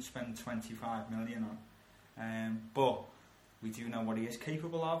certainly wouldn't spend 25 million on. But we do know what he is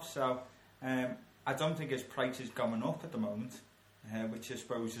capable of, so I don't think his price is going up at the moment, which I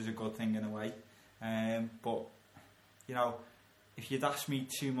suppose is a good thing in a way. But, you know, if you'd asked me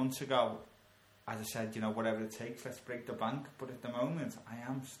 2 months ago, as I said, you know, whatever it takes, let's break the bank. But at the moment, I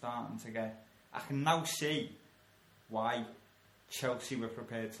am starting to get... I can now see why Chelsea were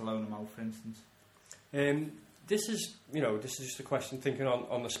prepared to loan him out, for instance. This is just a question thinking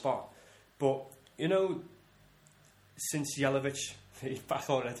on the spot. But, you know, since Jelavic, he's back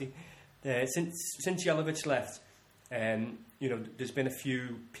already, since Jelavic left, you know, there's been a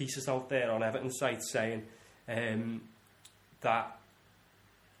few pieces out there on Everton sites saying that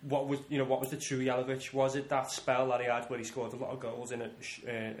what was the true Jelavic? Was it that spell that he had where he scored a lot of goals in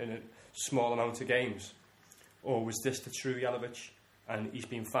a small amount of games, or was this the true Jelavic and he's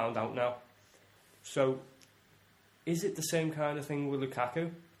been found out now? So, is it the same kind of thing with Lukaku?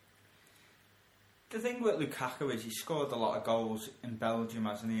 The thing with Lukaku is he scored a lot of goals in Belgium,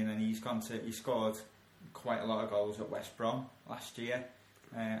 hasn't he? And then he scored quite a lot of goals at West Brom last year,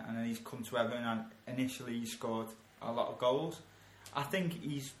 and then he's come to Everton and initially he scored a lot of goals. I think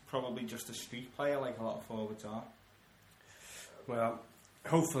he's probably just a street player like a lot of forwards are. Well,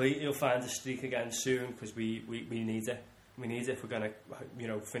 hopefully he'll find a streak again soon, because we need it. We need it if we're going to, you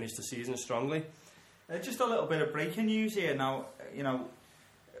know, finish the season strongly. Just a little bit of breaking news here now. You know,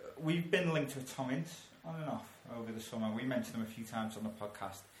 we've been linked with Tom Ince on and off over the summer. We mentioned him a few times on the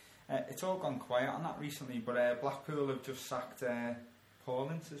podcast. It's all gone quiet on that recently, but Blackpool have just sacked Paul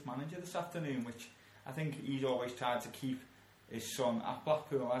Ince as manager this afternoon, which I think he's always tried to keep his son at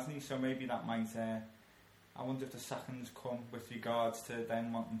Blackpool, hasn't he? So maybe that might... I wonder if the sackings come with regards to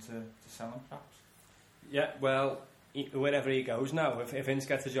them wanting to sell him, perhaps. Yeah, well, wherever he goes now, if Ince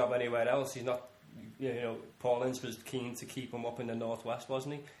gets a job anywhere else, he's not... You know, Paul Ince was keen to keep him up in the northwest,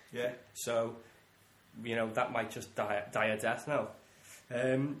 wasn't he? Yeah. So, you know, that might just die a death now.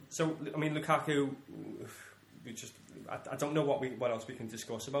 So, I mean, Lukaku, I don't know what else we can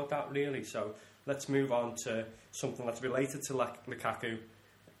discuss about that, really. So, let's move on to something that's related to Lukaku,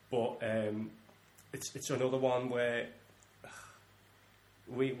 but it's another one where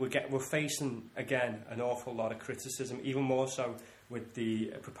we're facing, again, an awful lot of criticism, even more so with the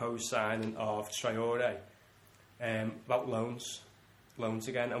proposed signing of Traore, about loans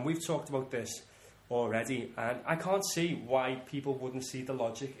again. And we've talked about this already, and I can't see why people wouldn't see the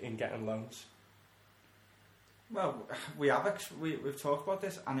logic in getting loans. Well, we've talked about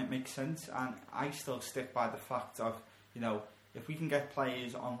this, and it makes sense, and I still stick by the fact of, you know, if we can get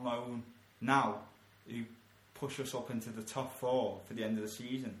players on loan now who push us up into the top 4 for the end of the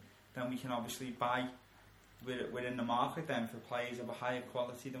season, then we can obviously buy... We're in the market then for players of a higher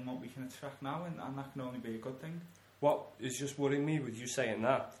quality than what we can attract now, and that can only be a good thing. What is just worrying me with you saying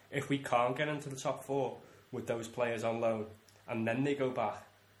that, if we can't get into the top 4 with those players on loan, and then they go back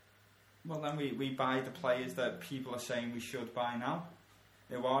Well, then we buy the players that people are saying we should buy now.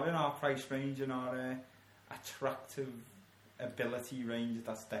 They are in our price range and our attractive ability range.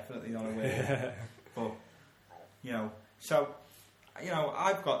 That's definitely not a word. But, so,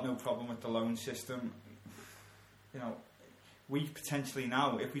 I've got no problem with the loan system. We potentially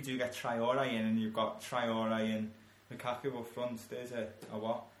now, if we do get Traore in and you've got Traore and Lukaku up front, there's a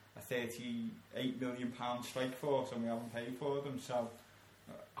 £38 million strike force and we haven't paid for them. So,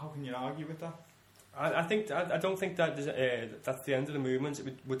 how can you argue with that? I don't think that that's the end of the movement.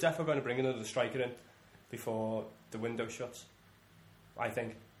 We're definitely going to bring another striker in before the window shuts, I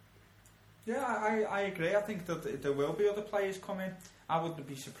think. Yeah, I agree. I think that there will be other players coming. I wouldn't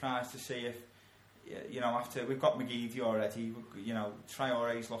be surprised to see if, after we've got McGeady already,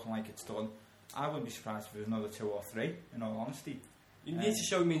 Traore's looking like it's done. I wouldn't be surprised if there's another 2 or 3, in all honesty. You need to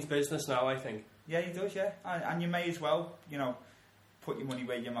show he means business now, I think. Yeah, he does, yeah. And you may as well, put your money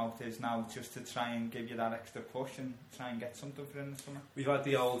where your mouth is now, just to try and give you that extra push and try and get something for in the summer. We've had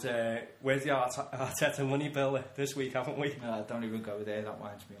the old, where's the Arteta money bill this week, haven't we? No, don't even go there, that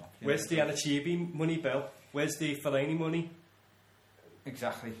winds me up. Where's the Anachibi money bill? Where's the Fellaini money?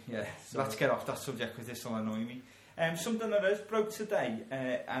 Exactly, yeah. So let's get off that subject because this will annoy me. Something that has broke today,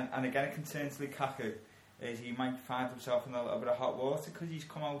 and again it concerns Lukaku, is he might find himself in a little bit of hot water because he's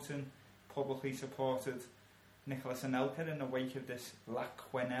come out and publicly supported Nicolas Anelka in the wake of this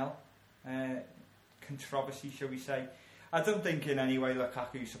Laquenel controversy, shall we say. I don't think in any way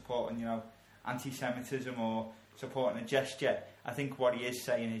Lukaku's supporting, anti-Semitism or supporting a gesture. I think what he is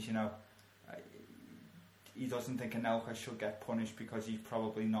saying is, he doesn't think Anelka should get punished because he's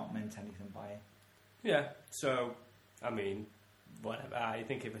probably not meant anything by it. Yeah, so, I mean, whatever. I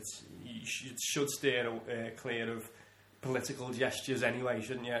think you should steer clear of political gestures anyway,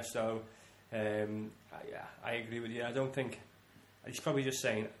 shouldn't you? So, I agree with you. I don't think he's probably just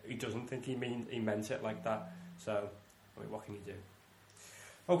saying he doesn't think he meant it like that. So, I mean, what can you do?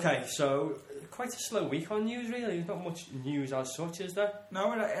 Okay, so quite a slow week on news, really. There's not much news as such, is there?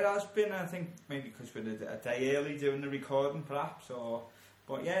 No, it has been. I think maybe because we're a day early doing the recording, perhaps,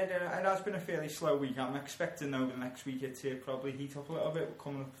 but yeah, it has been a fairly slow week. I'm expecting over the next week or two probably heat up a little bit. We're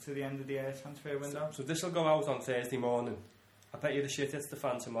coming up to the end of the transfer window. So this will go out on Thursday morning. I bet you the shit hits the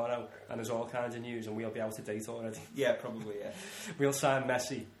fan tomorrow and there's all kinds of news and we'll be out of date already. Yeah, probably, yeah. We'll sign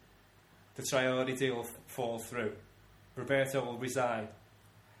Messi. The Traore deal will fall through. Roberto will resign.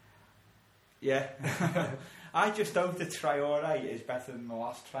 Yeah. I just hope that Traore is better than the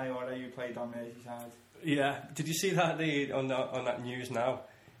last Traore you played on Merseyside. Yeah. Did you see that on that news now?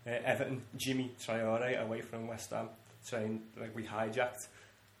 Everton, Jimmy Traore away from West Ham, saying like we hijacked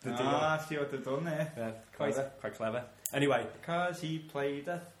the deal. I see what they've done there. Yeah, quite clever. Anyway. Because he played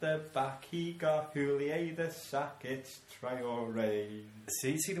at the back, he got Houllier the sack, it's Traore.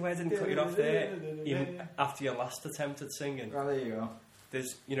 See the way I didn't cut you off there? Even after your last attempt at singing. Well, there you go.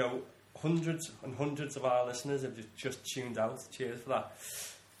 There's, hundreds and hundreds of our listeners have just tuned out. Cheers for that.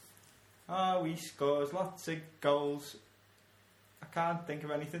 Oh, he scores lots of goals. I can't think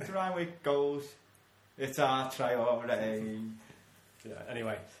of anything to rhyme with goals. It's our Traore. Yeah,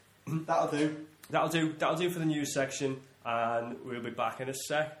 anyway. That'll do for the news section, and we'll be back in a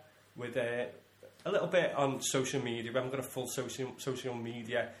sec with a little bit on social media. We haven't got a full social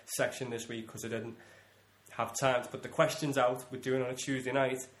media section this week because I didn't have time to put the questions out. We're doing it on a Tuesday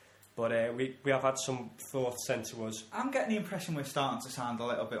night, but we have had some thoughts sent to us. I'm getting the impression we're starting to sound a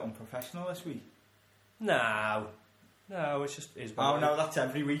little bit unprofessional this week. No, it's just... Oh no, that's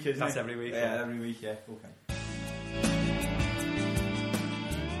every week, isn't it? That's every week. Yeah, every week, yeah. Okay.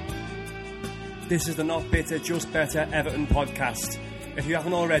 This is the Not Bitter, Just Better Everton podcast. If you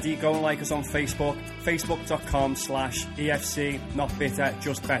haven't already, go and like us on Facebook, facebook.com/EFC, Not Bitter,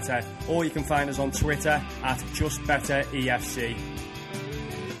 Just Better. Or you can find us on Twitter at Just Better EFC.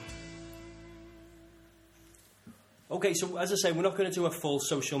 Okay, so as I say, we're not going to do a full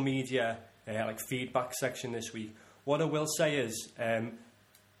social media feedback section this week. What I will say is,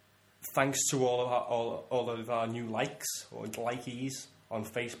 thanks to all of our new likes or likeys on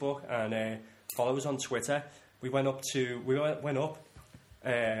Facebook and followers on Twitter, we went up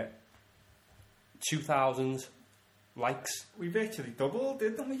 2,000 likes. We virtually doubled,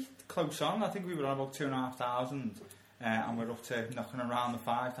 didn't we? Close on. I think we were on about 2,500, and we're up to knocking around the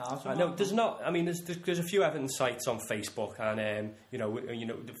 5,000. No, there's not. I mean, there's a few Everton sites on Facebook, and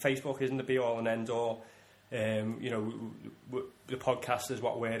Facebook isn't the be all and end all. The podcast is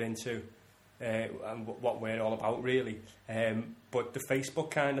what we're into, and what we're all about, really. But the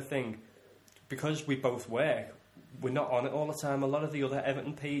Facebook kind of thing, because we both work, we're not on it all the time. A lot of the other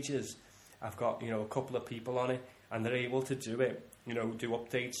Everton pages, I've got a couple of people on it, and they're able to do it. Do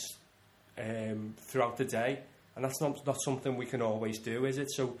updates throughout the day, and that's not something we can always do, is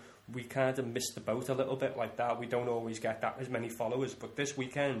it? So we kind of missed the boat a little bit like that. We don't always get that as many followers, but this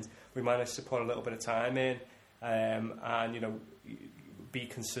weekend we managed to put a little bit of time in, and be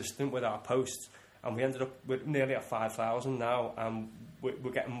consistent with our posts, and we ended up with nearly at 5,000 now, and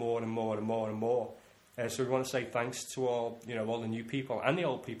we're getting more and more and more and more. So we want to say thanks to all the new people and the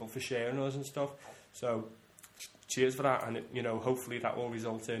old people for sharing us and stuff. So cheers for that, and hopefully that will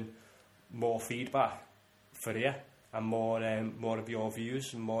result in more feedback for you and more of your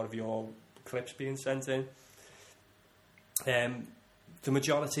views and more of your clips being sent in. The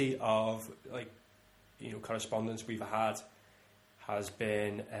majority of correspondence we've had has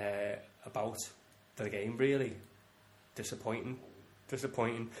been about the game, really. Disappointing.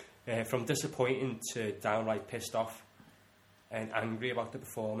 From disappointing to downright pissed off and angry about the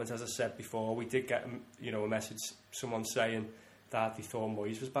performance. As I said before, we did get a message, someone saying that they thought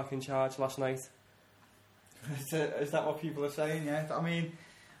Moyes was back in charge last night. Is that what people are saying? Yeah, I mean,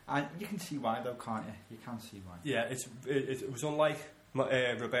 and you can see why though, can't you? You can see why. Yeah, it was unlike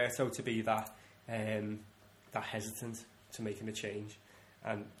Roberto to be that hesitant to making a change,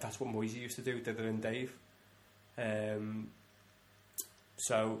 and that's what Moyes used to do, Dither and Dave.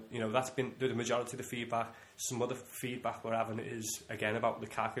 So that's been the majority of the feedback. Some other feedback we're having is again about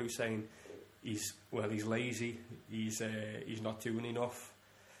Lukaku, saying he's lazy, he's not doing enough,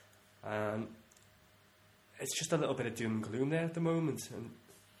 and it's just a little bit of doom and gloom there at the moment. And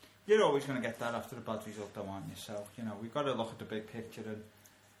you're always going to get that after a bad result, though, aren't you? So we've got to look at the big picture, and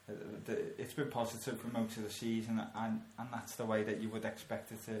it's been positive for most of the season, and that's the way that you would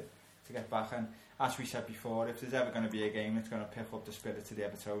expect it to get back. And as we said before, if there's ever going to be a game that's going to pick up the spirit of the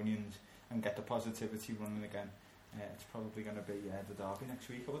Evertonians and get the positivity running again, it's probably going to be the derby next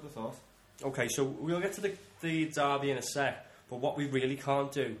week, I would have thought. Okay, so we'll get to the derby in a sec, but what we really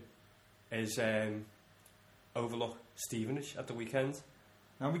can't do is overlook Stevenage at the weekend.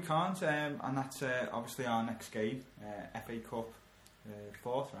 No, we can't, and that's obviously our next game, FA Cup,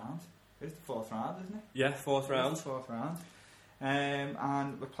 fourth round. It's the fourth round, isn't it? Yeah, fourth round. Fourth round.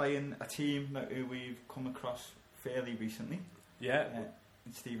 And we're playing a team who we've come across fairly recently. Yeah.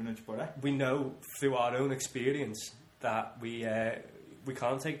 In Stevenage Borough. We know through our own experience that we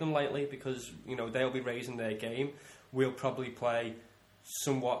can't take them lightly, because they'll be raising their game. We'll probably play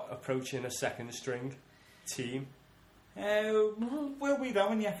somewhat approaching a second string team. Will we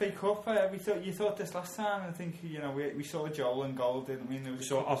though in the FA Cup? You thought this last time. I think we saw Joel and goal, didn't we? We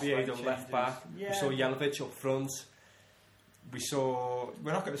saw Oviedo left back. Yeah. We saw Jelavic up front.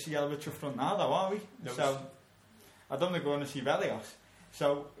 We're not going to see Jelavic up front now, though, are we? No. So I don't think we're going to see Velios.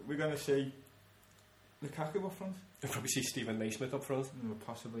 So we're going to see Lukaku up front. We'll probably see Stephen Naismith up front.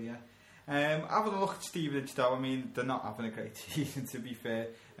 Possibly, yeah. Having a look at Stevenage, though, I mean, they're not having a great season, to be fair.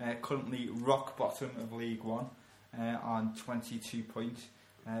 Currently rock bottom of League One on 22 points,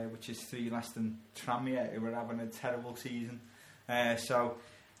 which is 3 less than Tranmere, who are having a terrible season.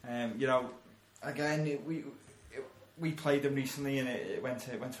 Again, we played them recently, and it went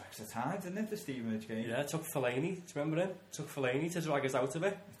to extra time, didn't it, the Stevenage game? Yeah, it took Fellaini, do you remember him? It took Fellaini to drag us out of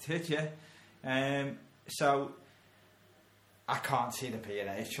it. It did, yeah. So I can't see the being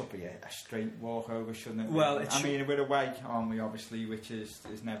it. It should be a straight walkover, shouldn't it? Well, I mean, we're away, aren't we, obviously, which is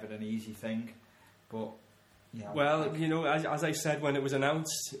never an easy thing. But, well, as I said when it was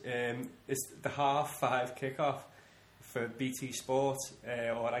announced, it's the 5:30 kickoff for BT Sport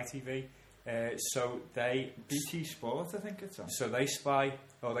or ITV. So they... BT Sport, I think it's on. So they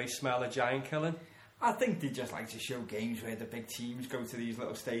smell a giant killing. I think they just like to show games where the big teams go to these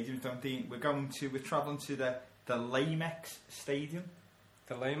little stadiums, don't they? We're travelling to the Lamex Stadium.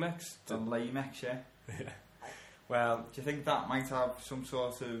 The Lamex? The Lamex, yeah. Yeah. Well... Do you think that might have some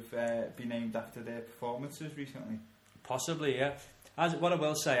sort of... be named after their performances recently? Possibly, yeah. What I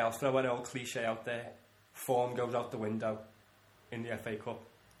will say, I'll throw an old cliche out there. Form goes out the window in the FA Cup.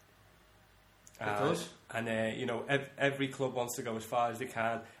 It does. And every club wants to go as far as they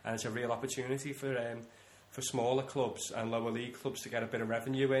can, and it's a real opportunity for smaller clubs and lower league clubs to get a bit of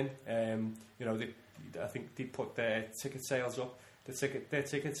revenue in. I think they put their ticket sales up. Their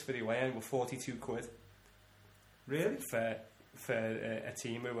tickets for the away end were £42. Really? For a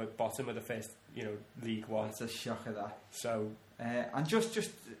team who were bottom of the first, League One. That's a shocker, that. So, and just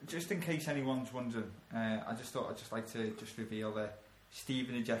in case anyone's wondering, I just thought I'd just like to just reveal that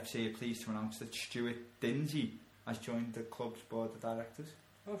Stevenage FC are pleased to announce that Stuart Dinsey has joined the club's board of directors.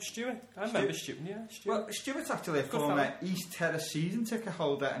 Oh, Stuart. I remember Stuart. Yeah, Stuart. Well, Stuart's actually a former East Terrace season ticket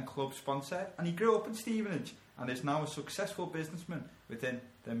holder and club sponsor, and he grew up in Stevenage and is now a successful businessman within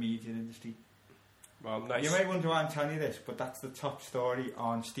the media industry. Well, nice. You may wonder why I'm telling you this, but that's the top story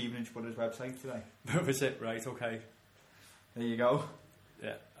on Stevenage Brothers' website today. Was it? Right, okay. There you go.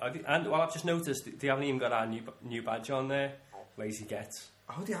 Yeah. And well, I've just noticed they haven't even got our new badge on there. Lazy gets.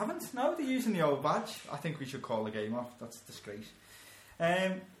 Oh, they haven't? No, they're using the old badge. I think we should call the game off. That's a disgrace.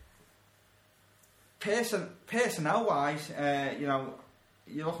 Personnel-wise, you know,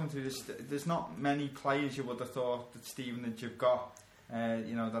 you're looking through this, there's not many players you would have thought that Stevenage have got,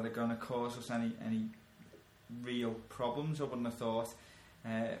 you know, that are going to cause us any real problems, I wouldn't have thought.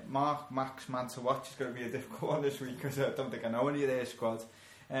 Max man to watch is going to be a difficult one this week because I don't think I know any of their squads.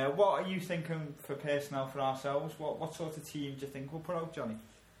 What are you thinking for personnel for ourselves? What sort of team do you think we'll put out, Johnny?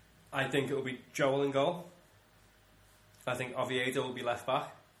 I think it will be Joel in goal. I think Oviedo will be left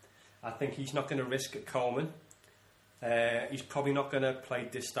back. I think he's not going to risk Coleman. He's probably not going to play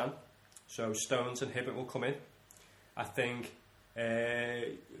Distan. So Stones and Hibbert will come in. I think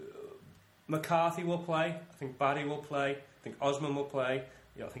McCarthy will play. I think Barry will play. I think Osman will play.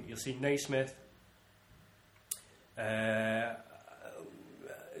 I think you'll see Naismith. The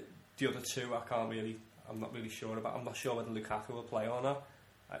other two, I'm not really sure about. I'm not sure whether Lukaku will play or not.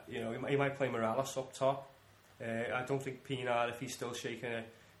 He might play Morales up top. I don't think Pienaar, if he's still shaking it,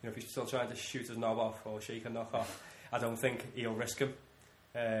 if he's still trying to shoot his knob off or shake a knock off, I don't think he'll risk him.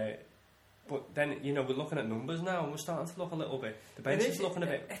 But then, we're looking at numbers now and we're starting to look a little bit. The bench is looking a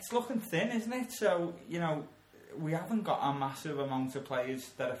bit... It's looking thin, isn't it? So, we haven't got a massive amount of players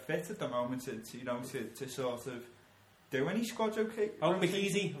that are fit at the moment to sort of do any squads okay. Oh,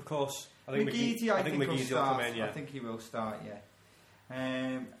 McGeady, of course. I think McGeady will come in, yeah. I think he will start,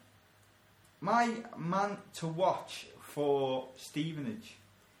 yeah. My man to watch for Stevenage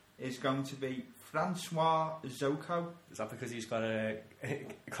is going to be Francois Zoko. Is that because he's got a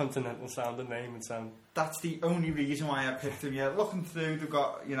continental sounding name and sound? That's the only reason why I picked him. Yeah, looking through, they've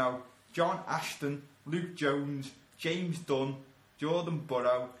got John Ashton, Luke Jones, James Dunn, Jordan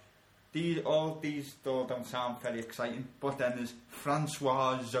Burrow. These all don't sound very exciting. But then there's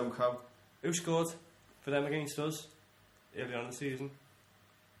Francois Zoko. Who scored for them against us early on in the season?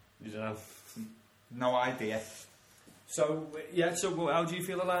 You don't know. No idea. So how do you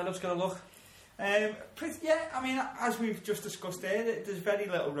feel the lineup's going to look? I mean, as we've just discussed there, there's very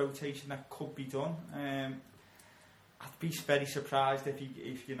little rotation that could be done. I'd be very surprised if he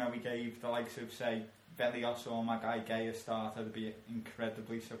gave the likes of, say, Velios or Magai Gay a start. I'd be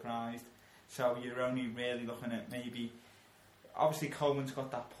incredibly surprised. So you're only really looking at maybe... Obviously, Coleman's got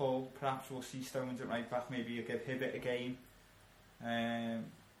that pull. Perhaps we'll see Stones at right back. Maybe you'll give Hibbert a game.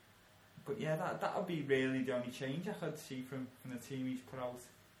 But yeah, that would be really the only change I could see from the team he's put out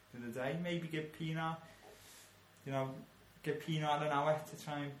the other day. Maybe give Pienaar an hour to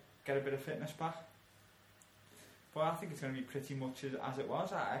try and get a bit of fitness back. But I think it's going to be pretty much as it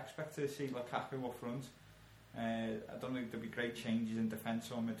was. I expect to see Lukaku up front. I don't think there'll be great changes in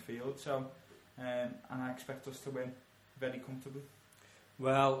defence or midfield. So, and I expect us to win very comfortably.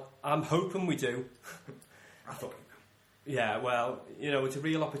 Well, I'm hoping we do. I thought. Yeah, well, it's a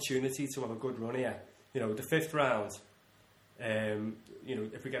real opportunity to have a good run here. The fifth round,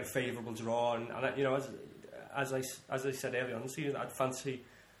 if we get a favourable draw, and as I said earlier on the season, I'd fancy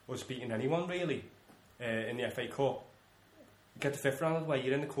us beating anyone really in the FA Cup. Get the fifth round where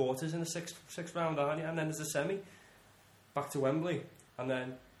you're in the quarters in the sixth round, aren't you? And then there's a semi back to Wembley, and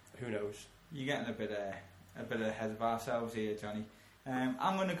then who knows? You're getting a bit ahead of ourselves here, Johnny.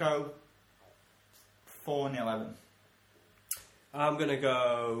 I'm going to go 4-0 Everton. I'm going to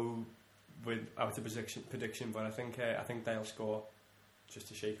go without a prediction, but I think they'll score just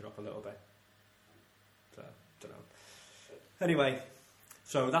to shake it up a little bit. So, don't know. Anyway,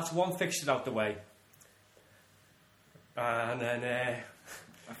 so that's one fixture out the way. And then...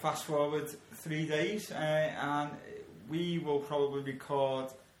 fast forward 3 days, and we will probably record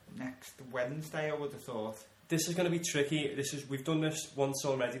next Wednesday, I would have thought. This is going to be tricky. We've done this once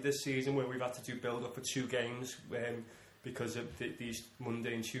already this season where we've had to do build-up for 2 games... because of these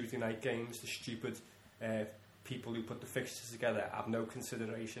Monday and Tuesday night games. The stupid people who put the fixtures together have no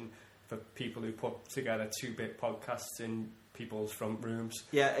consideration for people who put together 2-bit podcasts in people's front rooms.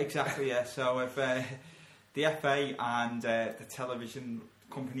 Yeah, exactly, yeah. So if the FA and the television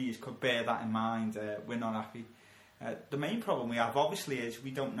companies could bear that in mind, we're not happy. The main problem we have, obviously, is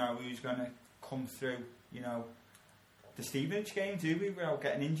we don't know who's going to come through, the Stevenage game, do we, without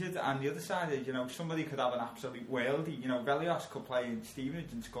getting injured? And the other side is, somebody could have an absolute worldie. Velios could play in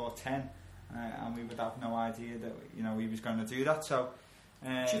Stevenage and score 10, and we would have no idea that, he was going to do that. So, do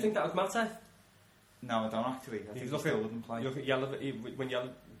you think that would matter? No, I don't actually. I think he still wouldn't play. Look at when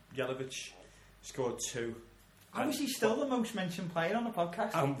Jelavic scored 2. How was he still the most mentioned player on the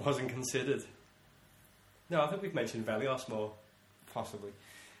podcast? And wasn't considered. No, I think we've mentioned Velios more. Possibly.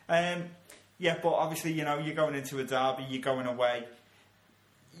 Yeah, but obviously, you know, you're going into a derby, you're going away,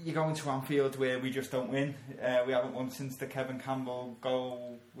 you're going to Anfield where we just don't win. We haven't won since the Kevin Campbell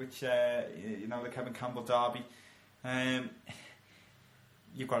goal, which, you know, the Kevin Campbell derby.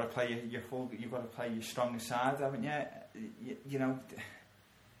 You've got to play you've got to play your strongest side, haven't you? You know,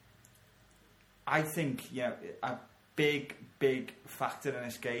 I think, you know, a big factor in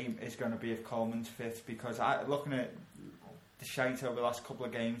this game is going to be if Coleman's fit, because looking at the shite over the last couple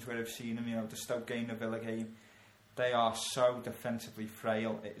of games where I've seen him, you know, the Stoke game, the Villa game, they are so defensively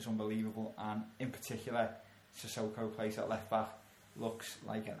frail, it is unbelievable. And in particular, Sissoko plays at left back, looks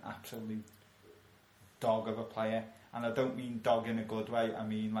like an absolute dog of a player. And I don't mean dog in a good way, I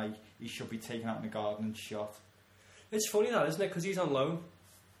mean like he should be taken out in the garden and shot. It's funny that, isn't it? Because he's on loan.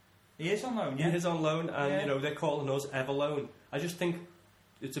 He is on loan, yeah. He is on loan, and you know, they're calling us Everloan. I just think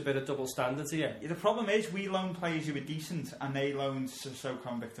it's a bit of double standards here. The problem is we loan players who are decent, and they loaned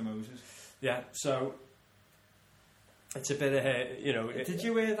Sissoko and Victor Moses. Yeah, so it's a bit of, you know... Did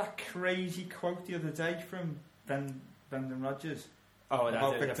you hear that crazy quote the other day from Brendan Rodgers? Oh,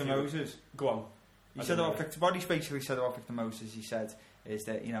 about Victor Moses? Go on. He said about Victor... What he basically said about Victor Moses, he said, is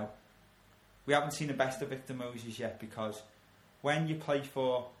that, you know, we haven't seen the best of Victor Moses yet, because when you play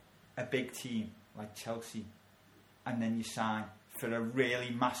for a big team like Chelsea, and then you sign for a really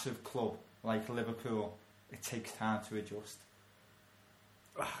massive club like Liverpool, it takes time to adjust.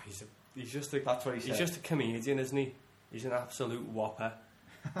 Oh, he's just a... That's what he said. He's just a comedian, isn't he? He's an absolute whopper.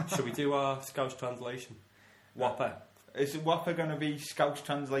 Should we do our Scouse translation? Whopper. Is Whopper going to be Scouse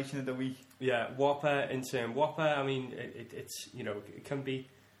translation of the week? Yeah, Whopper in term. Whopper, I mean, it's, you know, it can be...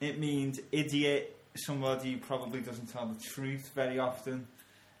 It means idiot, somebody who probably doesn't tell the truth very often.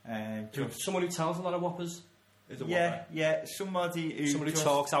 Someone who tells a lot of whoppers is a whopper. Yeah, somebody who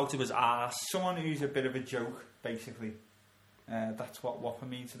talks out of his arse. Someone who's a bit of a joke, basically. That's what whopper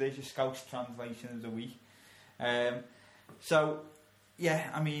means. So there's your Scouse translation of the week. So, yeah,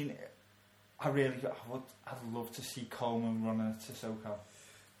 I mean, I'd love to see Coleman running at Sissoko.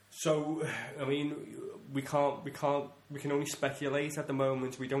 So, I mean, we can only speculate at the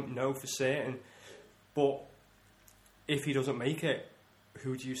moment. We don't know for certain. But if he doesn't make it,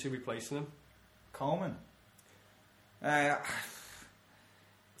 who do you see replacing him? Coleman. It's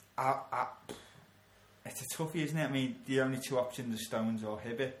a toughie, isn't it? I mean, the only two options are Stones or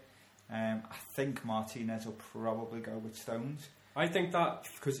Hibbert. I think Martinez will probably go with Stones. I think that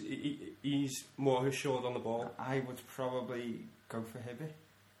because he's more assured on the ball. I would probably go for Hibbert,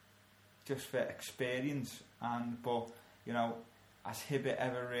 just for experience. But you know, has Hibbert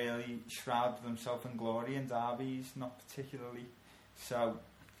ever really shrouded himself in glory in derbies? Not particularly. So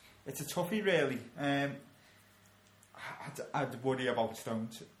it's a toughie, really. I'd worry about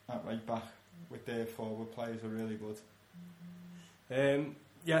Stones at right back. With their forward players are really good.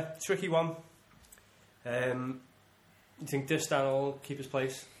 Yeah, tricky one. You think Distan will keep his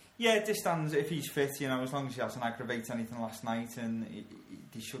place? Yeah, Distan's, if he's fit, you know, as long as he hasn't aggravated anything last night, and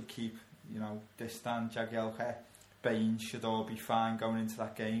he should keep, you know, Distan, Jagielka, Baines should all be fine going into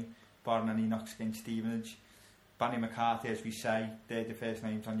that game, barring any knocks against Stevenage. Barney McCarthy, as we say, they're the first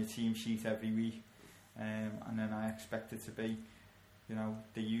names on your team sheet every week, and then I expect it to be, you know,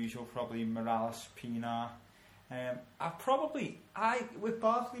 the usual, probably Morales, Pienaar. With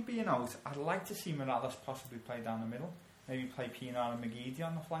Barkley being out, I'd like to see Morales possibly play down the middle. Maybe play Pienaar and McGeady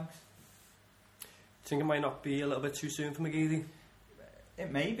on the flanks. Think it might not be a little bit too soon for McGeady?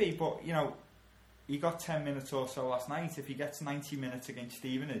 It may be, but, you know, he got 10 minutes or so last night. If he gets 90 minutes against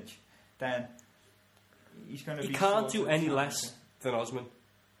Stevenage, then he's going to be... He can't do any less than Osman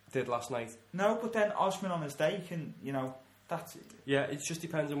did last night. No, but then Osman on his day can, you know... Yeah, it just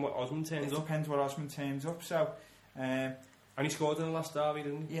depends on what Osman turns up. It depends what Osman turns up. So, and he scored in the last derby,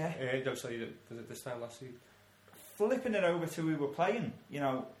 didn't he? Yeah. No, sorry, was it this time last season? Flipping it over to who we were playing, you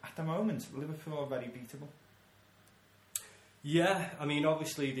know, at the moment, Liverpool are very beatable. Yeah, I mean,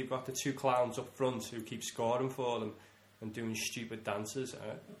 obviously they've got the two clowns up front who keep scoring for them and doing stupid dances,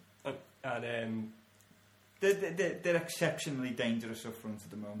 and they're exceptionally dangerous up front at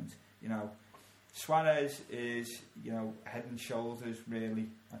the moment. You know, Suarez is, you know, head and shoulders really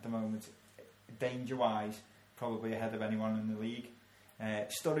at the moment, danger-wise, probably ahead of anyone in the league.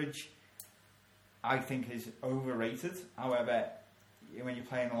 Sturridge, I think, is overrated. However, when you're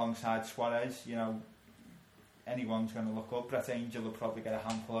playing alongside Suarez, you know, anyone's going to look up. Brett Angel will probably get a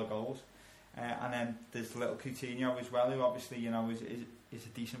handful of goals. And then there's little Coutinho as well, who obviously, you know, is a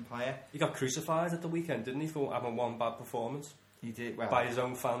decent player. He got crucified at the weekend, didn't he, for having one bad performance? He did, well, by his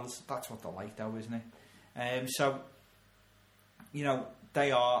own fans. That's what they like, though, isn't it? So, you know,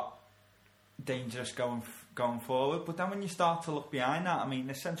 they are dangerous going going forward. But then when you start to look behind that, I mean,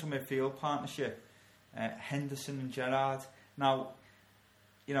 the central midfield partnership, Henderson and Gerrard. Now,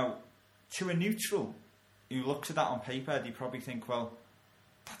 you know, to a neutral who looks at that on paper, they probably think, well,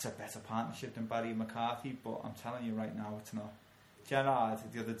 that's a better partnership than Barry and McCarthy. But I'm telling you right now, it's not. Gerrard,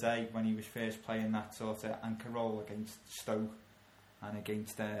 the other day, when he was first playing that sort of anchor role against Stoke and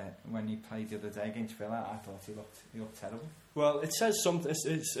against when he played the other day against Villa, I thought he looked terrible. Well, it says something.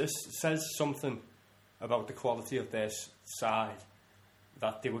 It says something about the quality of their side,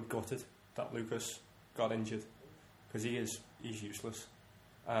 that they were gutted that Lucas got injured, because he's useless,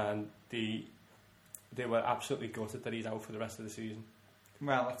 and they were absolutely gutted that he's out for the rest of the season.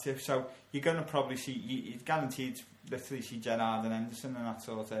 Well, that's it. So you're going to probably see, you're guaranteed literally see Gerrard and Henderson and that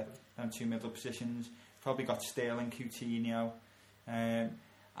sort of them two middle positions. Probably got Sterling, Coutinho, and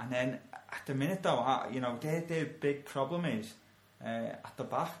then at the minute though, you know, their big problem is at the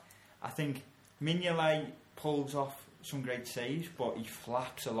back. I think Mignolet pulls off some great saves, but he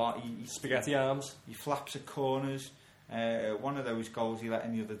flaps a lot. He spaghetti arms. He flaps at corners. One of those goals he let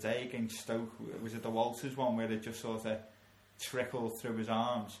in the other day against Stoke, was it the Walters one where it just sort of trickled through his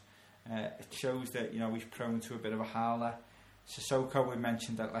arms? It shows that, you know, he's prone to a bit of a howler. Sissoko, we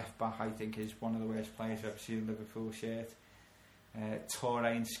mentioned at left back, I think is one of the worst players I've ever seen in Liverpool shirt.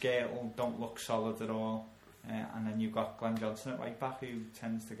 Toure and Skrtel don't look solid at all, and then you've got Glenn Johnson at right back, who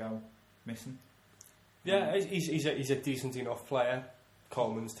tends to go missing. Yeah, he's a decent enough player.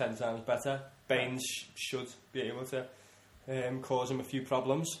 Coleman's 10 times better. Baines should be able to cause him a few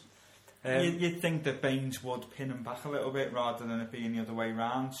problems. You'd think that Baines would pin him back a little bit rather than it being the other way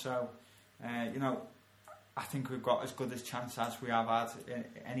round. So, you know, I think we've got as good a chance as we have had in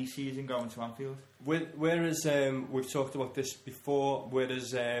any season going to Anfield. Whereas we've talked about this before,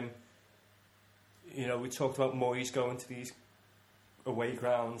 whereas you know, we talked about Moyes going to these away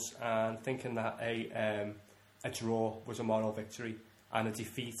grounds and thinking that a draw was a moral victory and a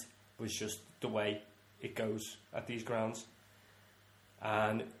defeat was just the way it goes at these grounds.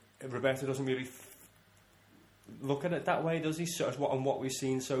 And Roberto doesn't really look at it that way, does he? Sort of on what we've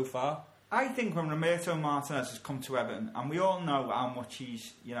seen so far. I think when Roberto Martinez has come to Everton, and we all know how much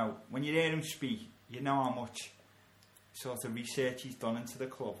he's, you know, when you hear him speak, you know how much sort of research he's done into the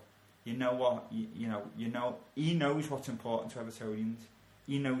club. You know what, you know, he knows what's important to Evertonians.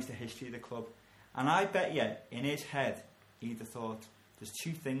 He knows the history of the club. And I bet you, in his head, he'd have thought, there's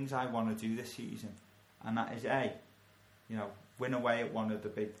two things I want to do this season. And that is A, you know, win away at one of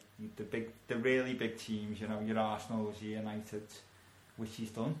the really big teams, you know, your Arsenals, your United, which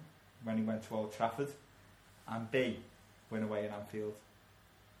he's done when he went to Old Trafford, and B, win away at Anfield.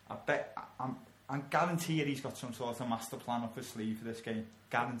 I'm guarantee you he's got some sort of master plan up his sleeve for this game.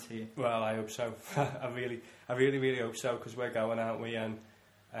 Guarantee it. Well, I hope so. I really hope so, because we're going, aren't we? And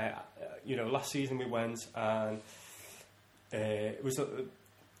you know, last season we went, and it was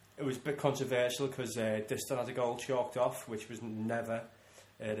a bit controversial because Diston had a goal chalked off, which was never,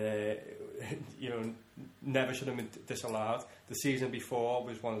 you know, never should have been disallowed. The season before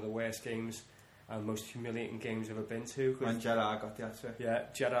was one of the worst games and most humiliating games I've ever been to. When Gerrard got the hat-trick. Yeah,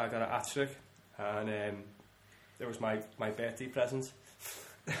 Gerrard got a hat-trick, and it was my birthday present.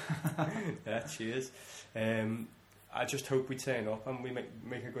 Yeah, cheers. I just hope we turn up and we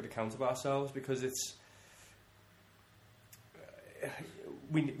make a good account of ourselves, because it's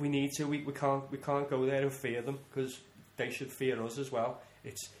we need to. We can't go there and fear them, because they should fear us as well.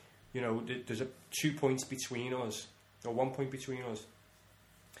 It's, you know, there's 2 points between us, or 1 point between us,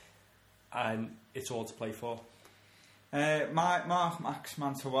 and it's all to play for. Mark Max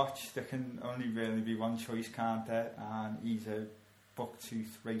man to watch. There can only really be one choice, can't there? And he's a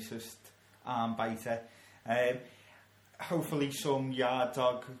bucktooth, racist, arm biter. Hopefully some yard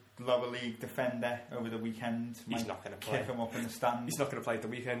dog lower league defender over the weekend. He's not going to play. Kick him up in the stands. He's not going to play at the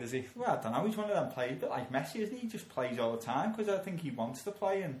weekend, is he? Well, I don't know. He's one of them players, a bit like Messi, isn't he? He just plays all the time because I think he wants to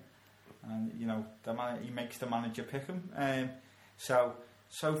play, and you know, he makes the manager pick him. So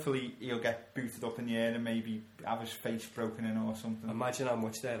hopefully he'll get booted up in the air and maybe have his face broken in or something. Imagine how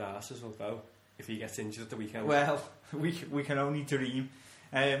much their asses will go if he gets injured at the weekend. Well, we can only dream.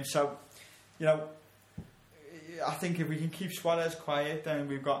 So, you know, I think if we can keep Suarez quiet, then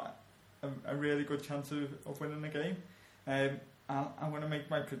we've got a really good chance of winning the game. I'm going to make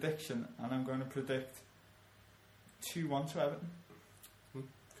my prediction, and I'm going to predict 2-1 to Everton.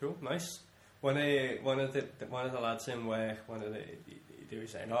 Cool, nice. One of the lads in work, they were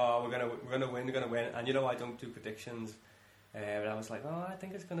saying, "Oh, we're gonna win," and you know, I don't do predictions. And I was like, "Oh, I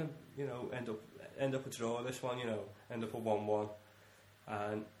think it's gonna, you know, end up a draw. This one, you know, end up a 1-1."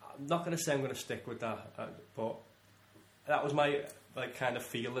 And I'm not gonna say I'm gonna stick with that, but that was my kind of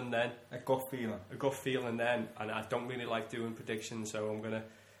feeling then. A gut feeling. A gut feeling then, and I don't really like doing predictions, so I'm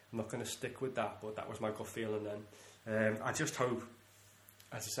not gonna stick with that. But that was my gut feeling then. I just hope,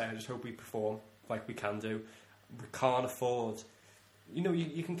 as I say, I just hope we perform like we can do. We can't afford,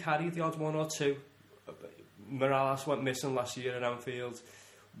 you can carry the odd one or two. Morales went missing last year at Anfield.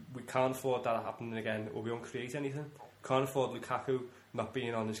 We can't afford that happening again, or we won't create anything. Can't afford Lukaku not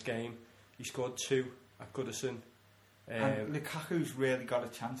being on his game. He scored 2 at Goodison. And Lukaku's really got a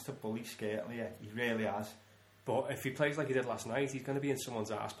chance to bully Skrtel here. He really has. But if he plays like he did last night, he's going to be in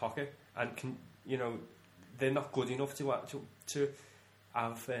someone's ass pocket, and they're not good enough to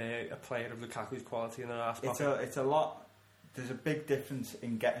have a player of Lukaku's quality in their ass pocket. It's a lot. There's a big difference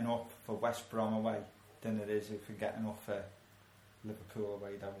in getting up for West Brom away than it is if you're getting up for Liverpool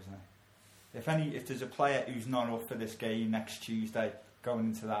away, though, isn't it? If there's a player who's not up for this game next Tuesday, going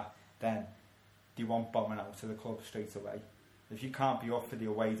into that, then they won't bombing out to the club straight away. If you can't be up for the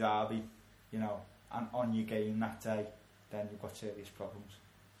away derby, and on your game that day, then you've got serious problems.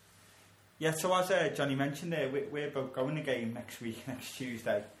 Yeah, so as Johnny mentioned there, we're both going to game next week, next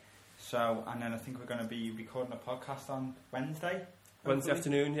Tuesday. So, and then I think we're going to be recording a podcast on Wednesday. Wednesday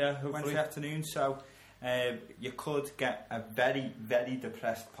afternoon, yeah, hopefully. Wednesday afternoon, so you could get a very, very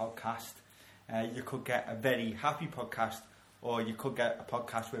depressed podcast. You could get a very happy podcast, or you could get a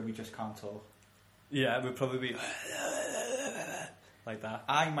podcast where we just can't talk. Yeah, we'll probably be like that.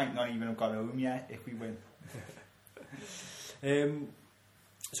 I might not even have got home yet if we win.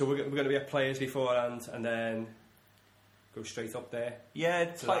 So we're going to be at Players beforehand, and then go straight up there. Yeah,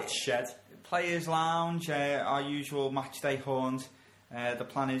 to that shed. Players Lounge, our usual match day horns. The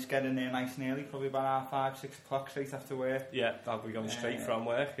plan is get in there nice and early, probably about 5, 6 o'clock, straight after work. Yeah, I'll be going straight from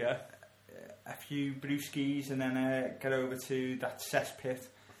work, yeah. A few brewskis, and then get over to that cesspit,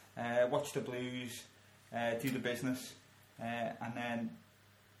 watch the Blues, do the business, and then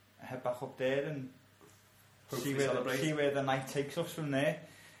head back up there and see where the night takes us from there.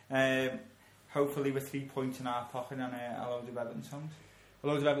 Hopefully with 3 points in our pocket and a load of Everton songs. A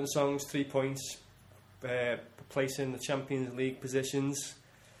load of Everton songs, 3 points, placing the Champions League positions.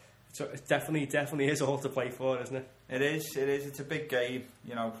 So it definitely is all to play for, isn't it? It is. It's a big game.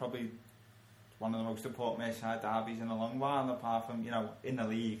 Probably one of the most important Merseyside derbies in a long while, apart from in the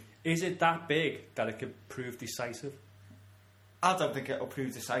league. Is it that big that it could prove decisive? I don't think it'll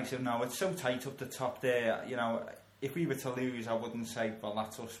prove decisive. No, it's so tight up the top there. If we were to lose, I wouldn't say, well,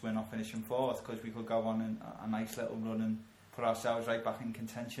 that's us, we're not finishing fourth, because we could go on a nice little run and put ourselves right back in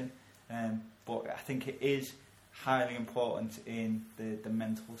contention. But I think it is highly important in the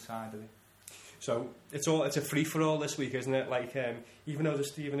mental side of it. So it's a free for all this week, isn't it? Like even though the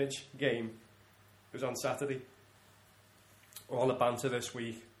Stevenage game was on Saturday, all the banter this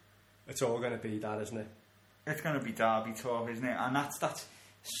week, it's all going to be that, isn't it? It's going to be derby talk, isn't it? And that's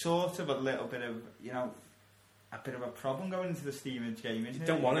sort of a little bit of a bit of a problem going into the Stevenage game, isn't it? You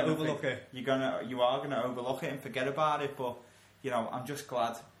don't want to overlook it. You are going to overlook it and forget about it. But I'm just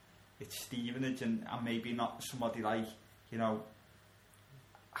glad it's Stevenage and maybe not somebody like a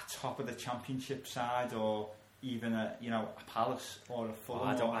top of the Championship side, or even a Palace or a Fulham.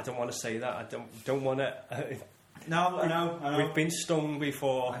 I don't want to say that. I don't want to. No, I know. We've been stung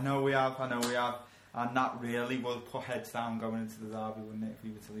before. I know we have. And that really will put heads down going into the derby, wouldn't it, if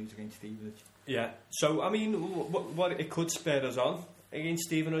we were to lose against Stevenage? Yeah. So, I mean, what it could spur us on against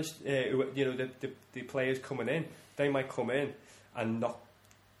Stevenage, the players coming in, they might come in and not,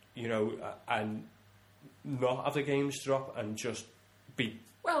 and not have the games drop and just be...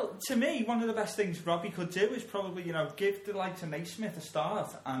 Well, to me, one of the best things Robbie could do is probably, give the likes of Naismith a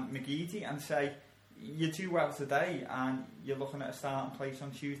start and McGeady and say, you do well today and you're looking at a starting place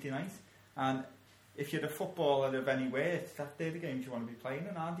on Tuesday night. And if you're a footballer of any weight, they're the games you want to be playing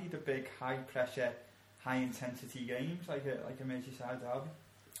in, aren't they? The big, high-pressure, high-intensity games like a Merseyside derby.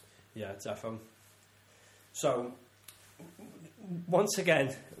 Yeah, definitely. So, once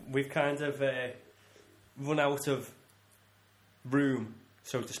again, we've kind of run out of room,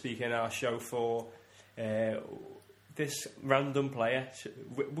 so to speak, in our show for this random player.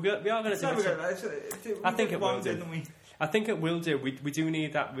 We are going to do it. I think it will do. Didn't we? I think it will do. We do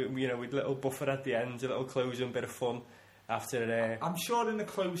need that, with a little buffer at the end, a little closing bit of fun after. I'm sure in the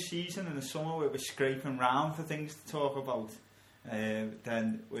close season in the summer, where we're scraping round for things to talk about,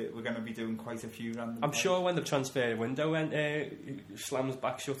 then we're going to be doing quite a few random. I'm sure when the transfer window slams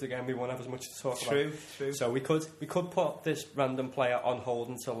back shut again, we won't have as much to talk about. True. So we could put this random player on hold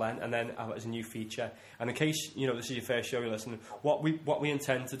until then, and then have it as a new feature. And in case this is your first show you're listening, what we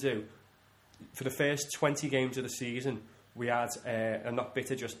intend to do for the first 20 games of the season, we add a not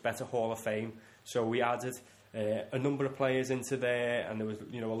bitter, just better Hall of Fame. So we added a number of players into there, and there was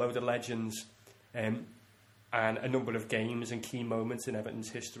a load of legends, and a number of games and key moments in Everton's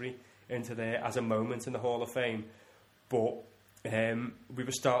history into there as a moment in the Hall of Fame. But we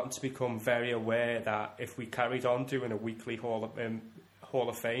were starting to become very aware that if we carried on doing a weekly Hall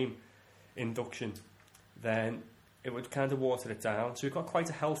of Fame induction, then it would kind of water it down. So we've got quite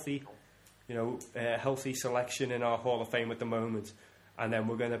a healthy selection in our Hall of Fame at the moment, and then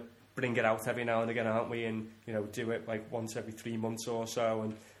we're going to bring it out every now and again, aren't we? And do it like once every 3 months or so.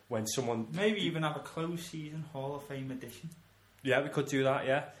 And when someone maybe even have a closed season Hall of Fame edition. Yeah, we could do that.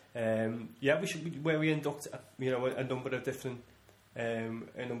 Yeah, we should where we induct a number of different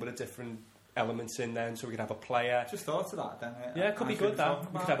elements in then, so we could have a player. Just thought of that then. Yeah, it could be good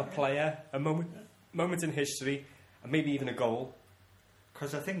that we could have a player, a moment in history, and maybe even a goal.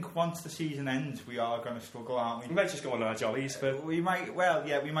 Because I think once the season ends, we are going to struggle, aren't we? We might just go on our jollies, but we might.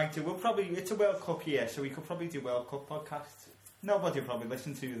 We might do. It's a World Cup year, so we could probably do World Cup podcasts. Nobody will probably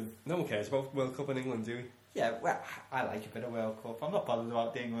listen to them. No one cares about World Cup in England, do we? Yeah, well, I like a bit of World Cup. I'm not bothered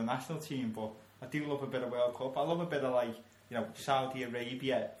about the England national team, but I do love a bit of World Cup. I love a bit of Saudi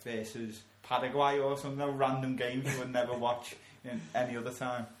Arabia versus Paraguay or some random games you would never watch in any other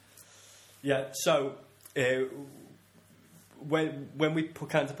time. Yeah, so when we put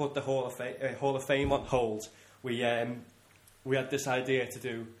the Hall of Fame on hold, we had this idea to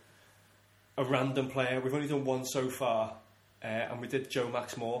do a random player. We've only done one so far, and we did Joe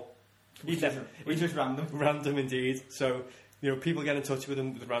Max Moore. He's just random. Random indeed. So, people get in touch with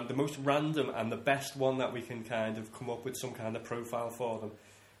him, the most random and the best one that we can kind of come up with some kind of profile for them,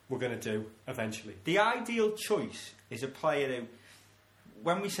 we're going to do eventually. The ideal choice is a player who,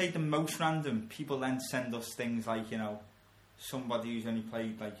 when we say the most random, people then send us things like, somebody who's only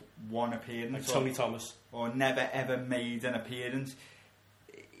played like one appearance. Like Tommy Thomas. Or never ever made an appearance.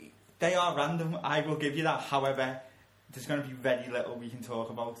 They are random, I will give you that. However, there's going to be very little we can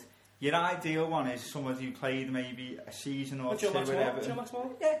talk about. Your ideal one is somebody who played maybe a season or two. Joe Max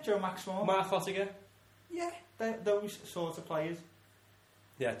Moore? Yeah, Joe Max Moore. Mark Ottiger? Yeah, those sorts of players.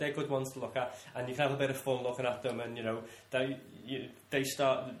 Yeah, they're good ones to look at, and you can have a bit of fun looking at them. And they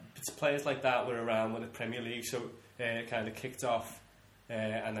start. Players like that were around when the Premier League kind of kicked off,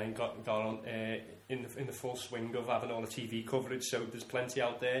 and then got on in the full swing of having all the TV coverage. So there's plenty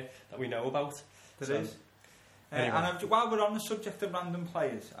out there that we know about. There is. Anyway. And while we're on the subject of random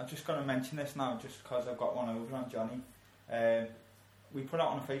players, I've just got to mention this now, just because I've got one over on Johnny. We put out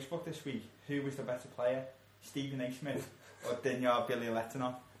on Facebook this week, who was the better player, Stephen A. Smith or Dinyar Billy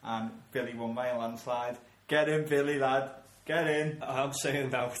Letterman, and Billy won by a landslide. Get in, Billy, lad. Get in. I'm saying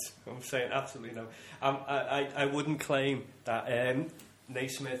no. I'm saying absolutely no. I wouldn't claim that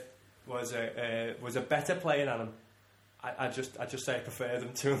Naismith was a better player than him. I just say I prefer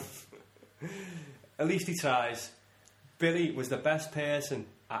them to him. At least he tries. Billy was the best person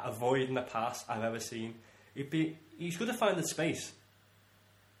at avoiding the pass I've ever seen. He's good at finding space,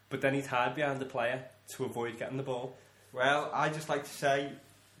 but then he'd hide behind the player to avoid getting the ball. Well, I just like to say,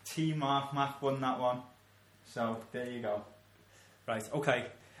 Team Mac won that one. So there you go. Right. Okay.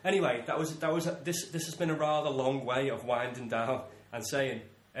 Anyway, this has been a rather long way of winding down and saying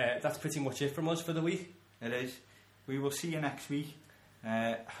that's pretty much it from us for the week. It is. We will see you next week.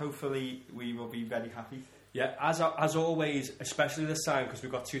 Hopefully we will be very happy. Yeah, as always, especially this time because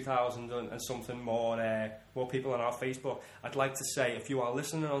we've got 2,000 and something more people on our Facebook. I'd like to say, if you are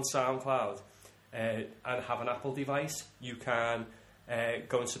listening on SoundCloud and have an Apple device, you can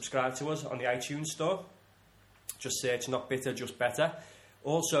go and subscribe to us on the iTunes store. Just search Not Bitter, Just Better.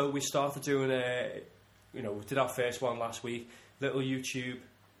 Also, we started doing we did our first one last week, little YouTube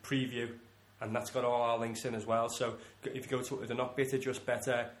preview, and that's got all our links in as well. So if you go to the Not Bitter, Just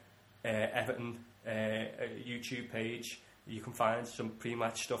Better Everton YouTube page, you can find some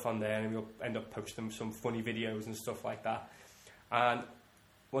pre-match stuff on there, and we'll end up posting some funny videos and stuff like that. And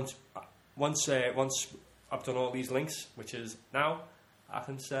once I've done all these links, which is now, I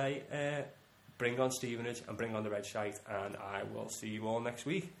can say bring on Stevenage and bring on the Red Shite, and I will see you all next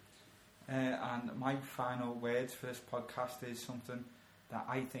week. And my final words for this podcast is something that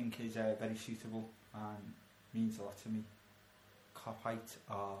I think is very suitable and means a lot to me. Copite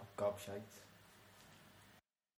or gobshite.